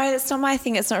 No, that's not my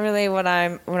thing. It's not really what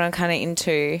I'm kind of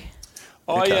into.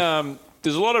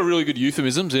 There's a lot of really good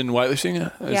euphemisms in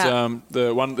weightlifting.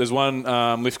 There's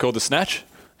one lift called the snatch.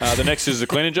 The next is the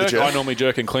clean and jerk. jerk. I normally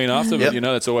jerk and clean after, but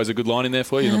that's always a good line in there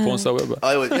for you in the porn star world.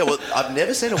 I've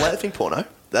never seen a weightlifting porno.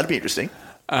 That'd be interesting.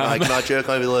 Can I jerk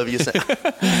over your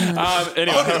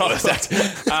snatch?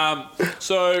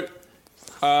 So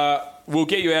we'll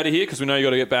get you out of here because we know you got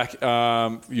to get back.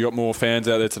 You got more fans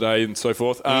out there today and so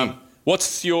forth.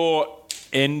 What's your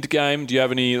end game? Do you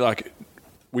have any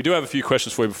We do have a few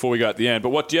questions for you before we go at the end.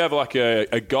 But do you have like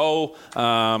a goal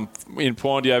in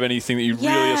porn? Do you have anything that you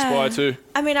really aspire to?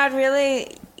 I mean, I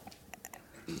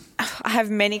have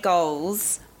many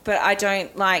goals, but I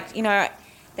don't there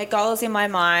are goals in my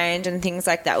mind and things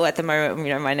like that. Well, at the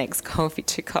moment, my next goal would be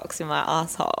 2 cocks in my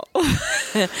asshole.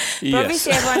 But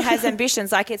obviously everyone has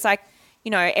ambitions.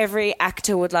 Every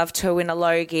actor would love to win a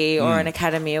Logie or an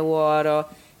Academy Award or,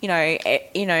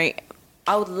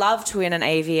 I would love to win an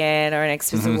AVN or an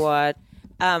Extras Award.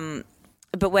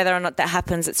 But whether or not that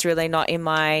happens, it's really not in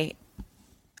my...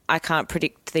 I can't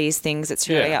predict these things. It's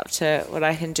really up to what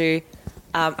I can do.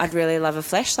 I'd really love a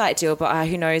fleshlight deal, but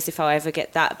who knows if I'll ever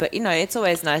get that. But, it's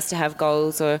always nice to have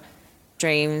goals or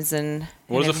dreams and...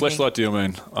 What does a fleshlight deal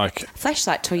mean?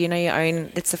 Fleshlight tool, your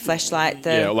own... It's a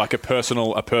fleshlight. Like a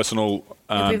personal...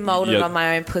 It'd be moulded on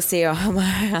my own pussy or on my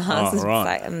ass. Oh,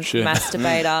 right. It's like a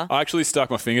masturbator. I actually stuck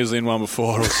my fingers in one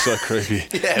before. It was so creepy.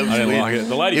 It was I didn't weird. like it.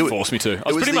 The lady forced me to.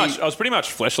 I was pretty much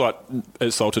fleshlight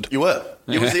assaulted. You were?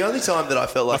 It was the only time that I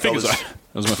felt like my fingers. That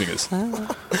was my fingers.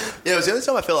 Yeah, it was the only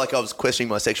time I felt like I was questioning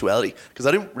my sexuality because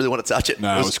I didn't really want to touch it.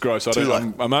 No, it was gross.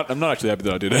 I'm not actually happy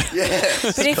that I did it. Yeah.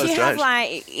 But if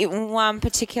you have one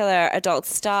particular adult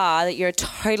star that you're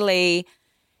totally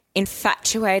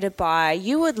infatuated by,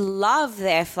 you would love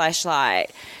their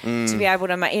flashlight to be able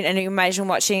to and imagine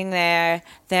watching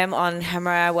them on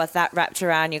camera with that wrapped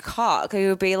around your cock. It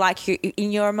would be like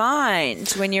in your mind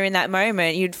when you're in that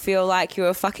moment, you'd feel like you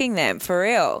were fucking them for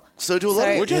real. So do a lot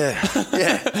of... Would you? Yeah.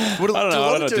 I don't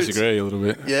know. I don't disagree a little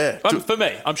bit. Yeah. For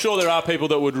me, I'm sure there are people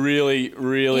that would really,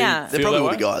 really feel there probably that will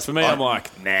way. be guys. For me, I'm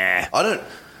like, nah. I don't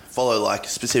follow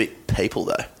specific people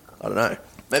though. I don't know.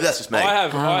 Maybe that's just me. I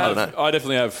don't know. I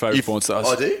definitely have favourite porn stars.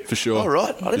 I do? For sure. Oh,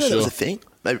 right. I didn't know that was a thing.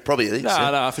 Maybe probably it is.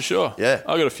 No, for sure. Yeah.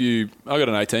 I got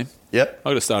an 18. Yep. I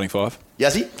got a starting 5.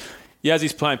 Yazzie?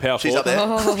 Yazzy's playing power She's forward.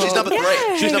 up there. She's number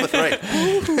 3. She's number 3. You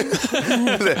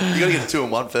got to get the 2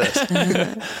 and 1 first.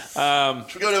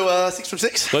 Should we go to 6 from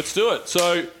 6? Let's do it.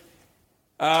 So,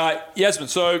 Yasmin,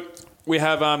 so we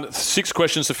have 6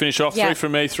 questions to finish off. 3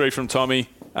 from me, 3 from Tommy.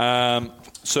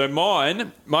 So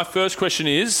my first question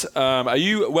is, are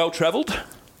you well-travelled?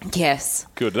 Yes.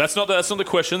 Good. That's not the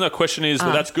question. The question is,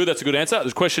 that's good. That's a good answer.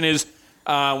 The question is,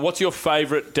 what's your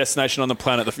favourite destination on the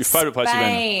planet? Your favourite place you've been?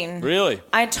 Spain. Really?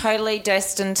 I'm totally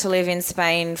destined to live in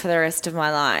Spain for the rest of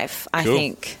my life, I Cool.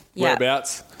 think. Yeah.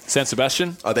 Whereabouts? San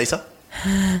Sebastian? Ibiza?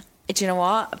 Do you know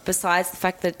what? Besides the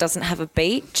fact that it doesn't have a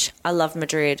beach, I love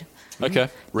Madrid. Okay.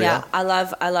 Yeah, I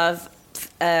love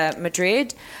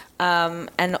Madrid.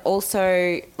 And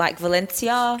also like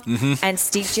Valencia and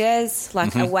Sitges,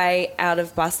 like away out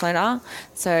of Barcelona.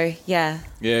 So, yeah.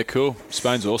 Yeah, cool.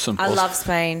 Spain's awesome. I love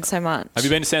Spain so much. Have you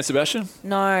been to San Sebastian?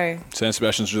 No. San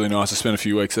Sebastian's really nice. I spent a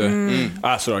few weeks there.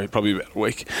 Sorry, probably about a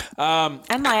week.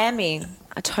 And Miami.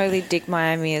 I totally dig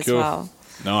Miami as Cool. well.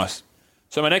 Nice.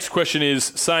 So my next question is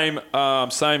same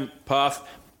path.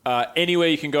 Anywhere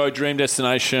you can go, dream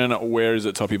destination. Where is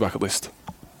it top of your bucket list?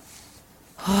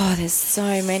 Oh, there's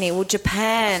so many. Well,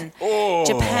 Japan. Oh.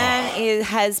 Japan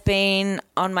has been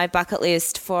on my bucket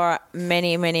list for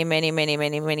many, many, many, many,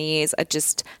 many, many years. I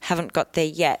just haven't got there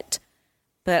yet.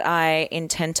 But I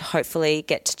intend to hopefully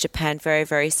get to Japan very,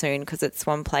 very soon because it's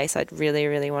one place I'd really,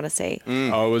 really want to see.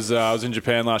 I was in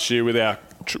Japan last year with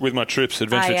my trips,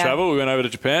 adventure travel. We went over to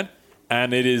Japan,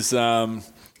 and it is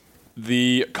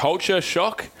the culture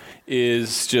shock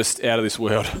is just out of this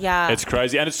world. Yeah. It's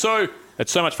crazy, and it's so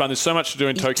much fun. There's so much to do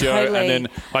in Tokyo, Totally. and then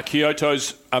like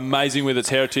Kyoto's amazing with its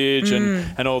heritage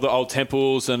and all the old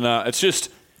temples, and it's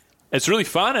really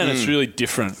fun and it's really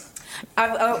different.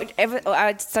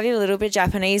 I studied a little bit of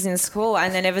Japanese in school,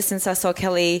 and then ever since I saw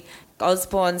Kelly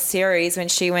Osbourne's series when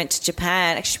she went to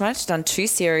Japan, actually she might have done 2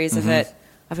 series of it,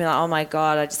 I've been like, oh my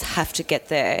God, I just have to get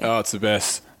there. Oh, it's the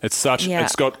best.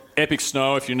 It's got epic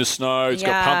snow if you're into snow. It's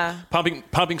got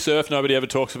pumping surf nobody ever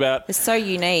talks about. It's so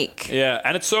unique. Yeah,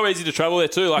 and it's so easy to travel there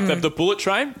too. Like the bullet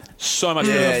train, so much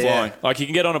better than flying. Like you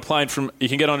can get on a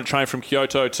train from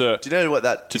Kyoto to. Do you know what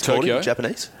that is Tokyo? called in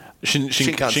Japanese?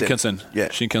 Shinkansen. Yeah.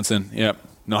 Shinkansen. Yeah.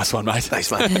 Nice one, mate.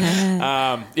 Thanks, mate.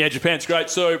 Japan's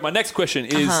great. So my next question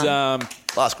is,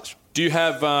 Last question. do you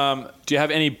have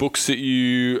any books that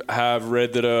you have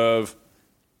read that have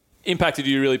impacted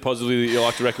you really positively that you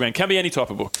like to recommend? Can be any type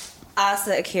of book.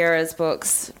 Asa Akira's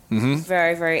books,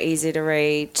 very, very easy to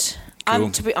read.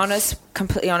 Cool. To be honest,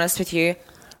 completely honest with you,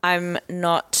 I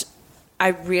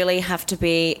really have to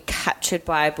be captured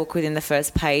by a book within the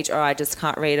first page or I just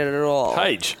can't read it at all.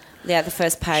 Page? Yeah, the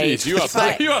first page. Jeez,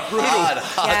 you are brutal.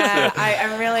 Yeah,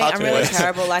 I'm really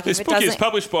terrible. Like this if it book is doesn't,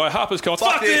 published by HarperCollins.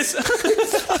 Fuck this!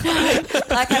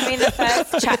 like I'm in the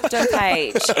first chapter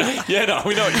page. Yeah, no,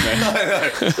 we know what you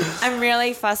mean. I'm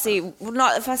really fussy. Well,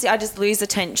 not fussy. I just lose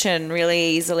attention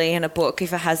really easily in a book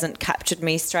if it hasn't captured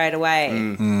me straight away.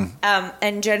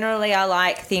 And generally, I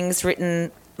like things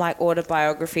written like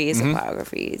autobiographies or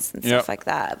biographies and stuff like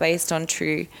that, based on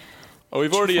true. Oh,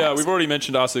 we've already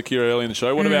mentioned Asa Akira earlier in the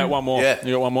show. What about one more? Yeah.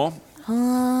 You got one more?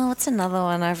 What's another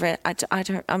one I've read?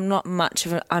 I'm not much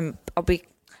of a. I'll be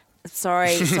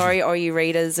sorry, all you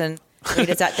readers and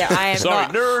readers out there. I am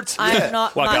nerds. I am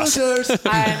not Like much.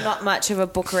 I am not much of a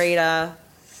book reader.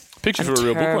 Picture for a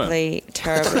real book, man.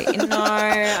 Terribly. No,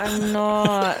 I'm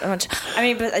not much. I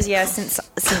mean, but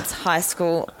since high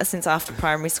school, since after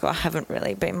primary school, I haven't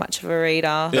really been much of a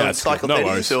reader. Yeah, it's cool. No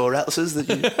worries. Encyclopedias or atlases that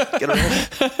you get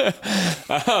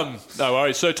around? No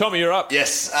worries. So, Tommy, you're up.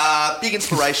 Yes. Big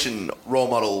inspiration, role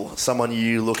model, someone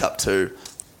you look up to.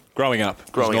 Growing up.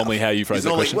 Is normally how you phrase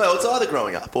that question. Well, it's either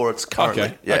growing up or it's currently.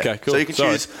 Okay. Yeah. Okay, cool. So you can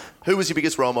choose who was your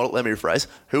biggest role model. Let me rephrase.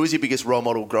 Who was your biggest role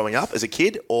model growing up as a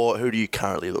kid, or who do you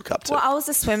currently look up to? Well, I was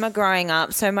a swimmer growing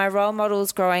up, so my role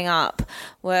models growing up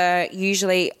were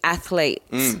usually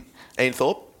athletes. Ian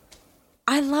Thorpe?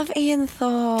 I love Ian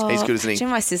Thorpe. He's good, isn't he? Do you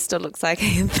know my sister looks like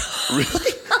Ian Thorpe?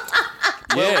 Really?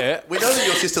 Yeah. We know that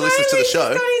your sister listens to the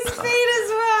show. He's got his feet as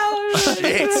well.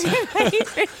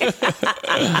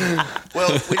 Well,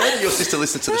 we know that your sister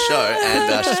listens to the show,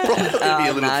 and she's probably going to be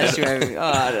a little bit.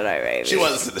 I don't know, maybe. She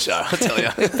won't listen to the show, I'll tell you.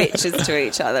 Bitches to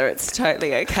each other, it's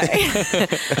totally okay.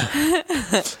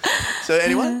 So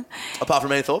anyone, apart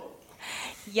from Ian Thorpe?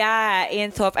 Yeah,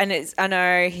 Ian Thorpe, and I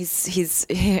know he's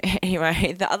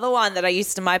anyway. The other one that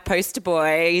my poster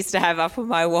boy I used to have up on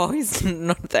my wall, he's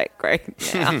not that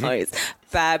great now. He's a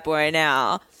bad boy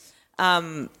now.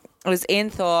 It was Ian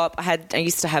Thorpe. I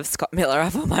used to have Scott Miller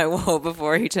up on my wall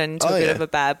before he turned into a bit of a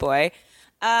bad boy.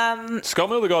 Scott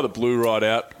Miller, the guy that blew right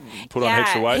out, put on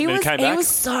heaps of weight, and then he came back. He was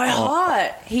so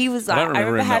hot. He was like, I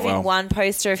remember having one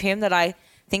poster of him that I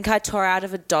think I tore out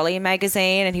of a Dolly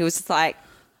magazine, and he was just like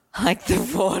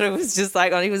the water was just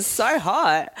like on. He was so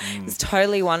hot. He was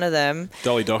totally one of them.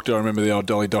 Dolly Doctor, I remember the old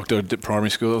Dolly Doctor at primary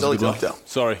school. Dolly Doctor.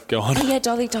 Sorry, go on. Oh yeah,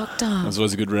 Dolly Doctor. That was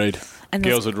always a good read. And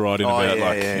girls would write in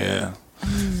about yeah.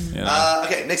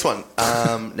 Okay, next one.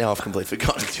 Now I've completely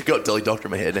forgotten. You've got Dolly Doctor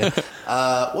in my head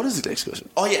now. What is the next question?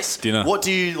 Oh, yes. Dinner. What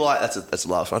do you like? That's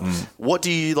the last one. What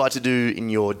do you like to do in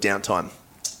your downtime,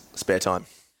 spare time?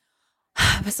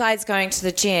 Besides going to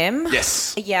the gym,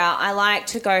 Yes. yeah, I like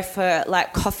to go for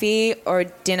like coffee or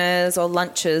dinners or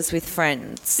lunches with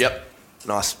friends. Yep.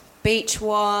 Nice. Beach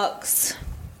walks,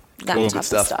 that Cool. type of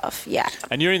stuff. Yeah.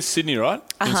 And you're in Sydney, right?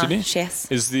 In Sydney? Yes.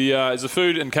 Is the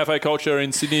food and cafe culture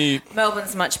in Sydney?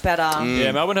 Melbourne's much better.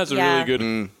 Yeah, Melbourne has a really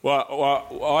good. Well,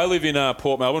 I live in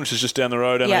Port Melbourne, which is just down the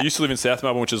road, and I used to live in South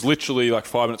Melbourne, which is literally like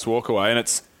 5 minutes walk away, and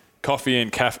it's coffee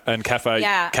and cafe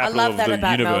Yeah, I capital love of that the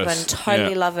about universe. Melbourne.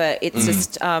 Totally love it. It's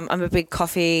just I'm a big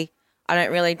coffee. I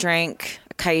don't really drink.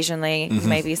 Occasionally,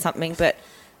 maybe something, but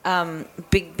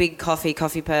big coffee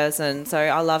person. So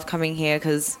I love coming here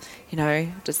because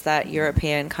just that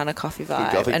European kind of coffee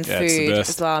vibe coffee. and Yeah, it's the food best.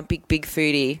 as well. I'm big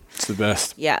foodie. It's the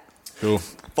best. Yeah. Cool.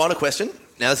 Final question.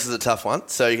 Now, this is a tough one,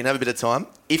 so you can have a bit of time.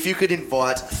 If you could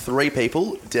invite 3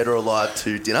 people, dead or alive,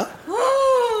 to dinner.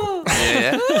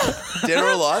 Yeah. Dead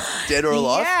or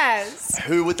alive. Yes.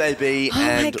 Who would they be? Oh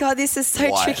my God, this is so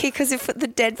why? tricky because you put the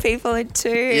dead people in too.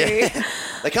 Yeah.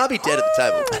 They can't be dead at the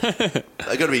table.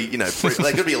 They've got to be, they've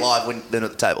got to be alive when they're at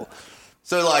the table.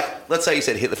 So, like, let's say you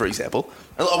said Hitler, for example.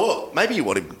 And, well, maybe you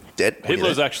want him dead.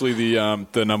 Hitler's actually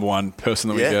the number one person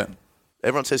that we get.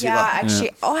 Everyone says Yeah, Hitler.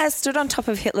 actually. Oh, I stood on top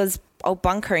of Hitler's old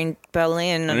bunker in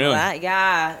Berlin and all that.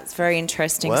 Yeah, it's a very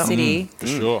interesting city. For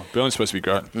sure. Berlin's supposed to be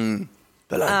great.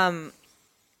 But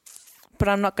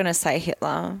I'm not going to say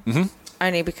Hitler.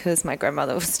 Only because my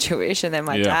grandmother was Jewish and then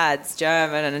my dad's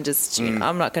German and just,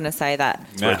 I'm not going to say that.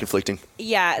 It's very conflicting.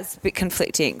 Yeah, it's a bit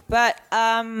conflicting. But,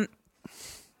 I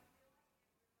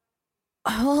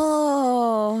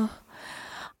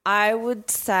would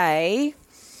say,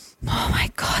 oh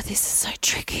my God, this is so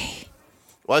tricky.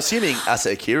 Well, assuming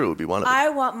Asa Akira would be one of them. I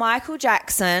want Michael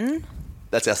Jackson,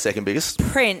 That's our second biggest.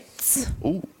 Prince.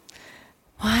 Ooh,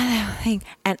 Why do I think?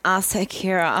 And Asa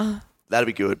Akira. that'd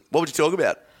be good. What would you talk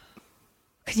about?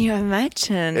 Can you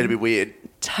imagine? It'd be weird.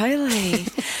 Totally.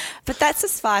 But that's a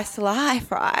spice of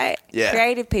life, right? Yeah.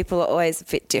 Creative people are always a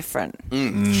bit different.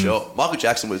 Sure. Michael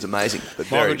Jackson was amazing. But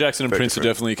Michael Jackson and very Prince are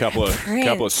different. definitely a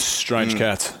couple of strange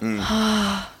cats.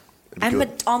 And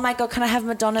oh my God, can I have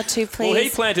Madonna too, please? Well, he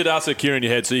planted Asa Akira in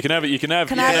your head, so you can have it. You can have.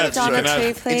 Can I have Madonna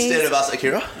too, please? Instead of Asa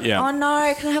Akira? Yeah. Oh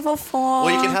no, can I have all 4?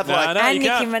 Well, you can have No, like... no. and you Nicki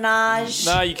can't. Minaj.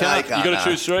 No, you can't. can't, You got to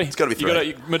no. choose 3. It's gotta be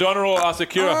 3. Madonna or Asa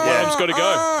Akira. One of them's got to go.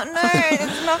 Oh no,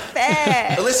 it's not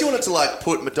fair. Unless you wanted to like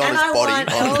put Madonna's And I body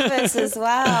want on... Elvis as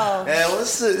well. Yeah, well,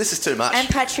 this is too much. And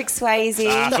Patrick Swayze.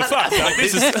 For fuck's sake,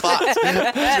 this is. fucked. This is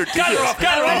Cut her ridiculous. off.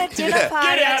 Cut her I off. want a dinner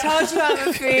party. I told you I'm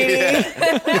a foodie.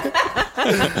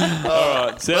 All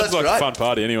right. Sounds that's like great. a fun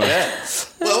party anyway. Yeah.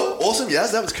 Well, awesome,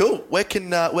 Yaz. That was cool. Where can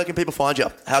people find you?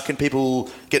 How can people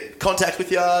get contact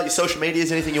with you? Your social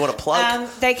medias? Anything you want to plug?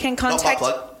 They can Not contact.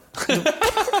 plug.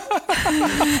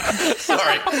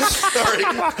 Sorry.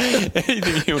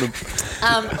 Anything you want to.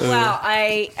 Well,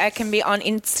 I can be on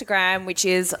Instagram, which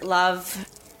is love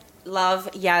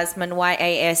Yasmin,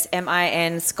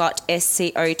 YASMIN Scott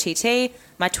SCOTT.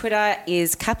 My Twitter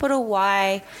is capital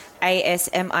YASMIN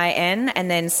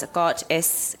and then Scott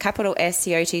capital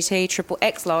SCOTT triple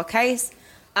X lowercase.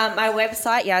 My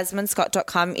website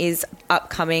yasminscott.com is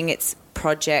upcoming. It's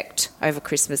project over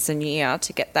Christmas and New Year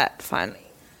to get that finally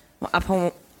up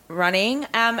and running.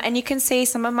 And you can see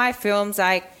some of my films,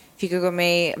 like if you Google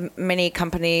me, many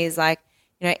companies like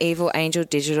Evil Angel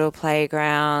Digital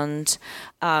Playground,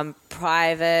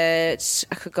 Private.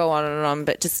 I could go on and on,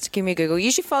 but just give me a Google. You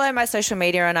should follow my social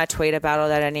media and I tweet about all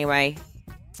that anyway.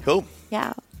 Cool.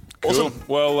 Yeah. Awesome.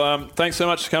 Well, thanks so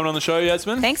much for coming on the show,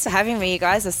 Yasmin. Thanks for having me, you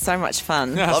guys. It's so much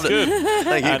fun. That's Loved it. good.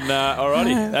 Thank you. And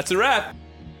alrighty, that's a wrap.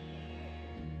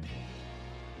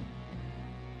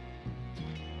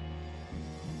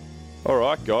 All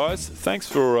right, guys. Thanks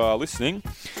for listening.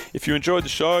 If you enjoyed the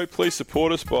show, please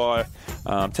support us by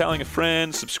telling a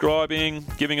friend, subscribing,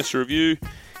 giving us a review.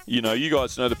 You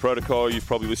guys know the protocol. You've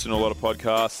probably listened to a lot of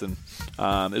podcasts, and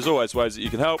there's always ways that you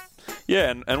can help.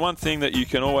 Yeah, and one thing that you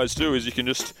can always do is you can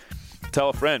just tell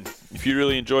a friend. If you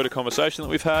really enjoyed a conversation that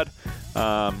we've had,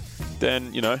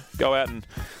 then, go out and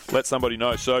let somebody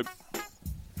know. So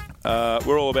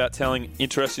we're all about telling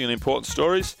interesting and important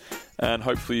stories. and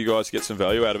hopefully you guys get some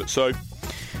value out of it. So,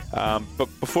 but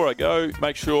before I go,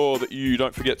 make sure that you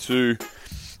don't forget to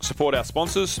support our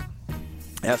sponsors.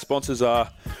 Our sponsors are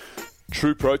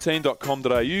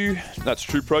trueprotein.com.au. That's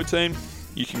True Protein.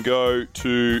 You can go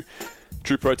to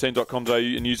trueprotein.com.au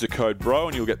and use the code BRO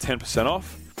and you'll get 10%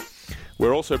 off.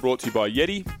 We're also brought to you by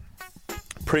Yeti,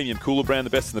 premium cooler brand,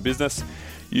 the best in the business.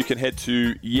 You can head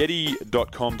to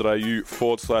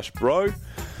yeti.com.au/bro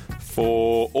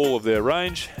for all of their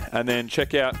range, and then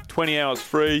check out 20 hours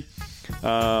free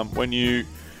when you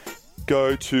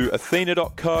go to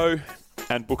athena.co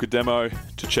and book a demo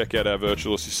to check out our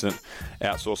virtual assistant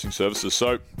outsourcing services.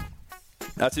 So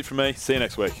that's it from me. See you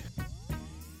next week.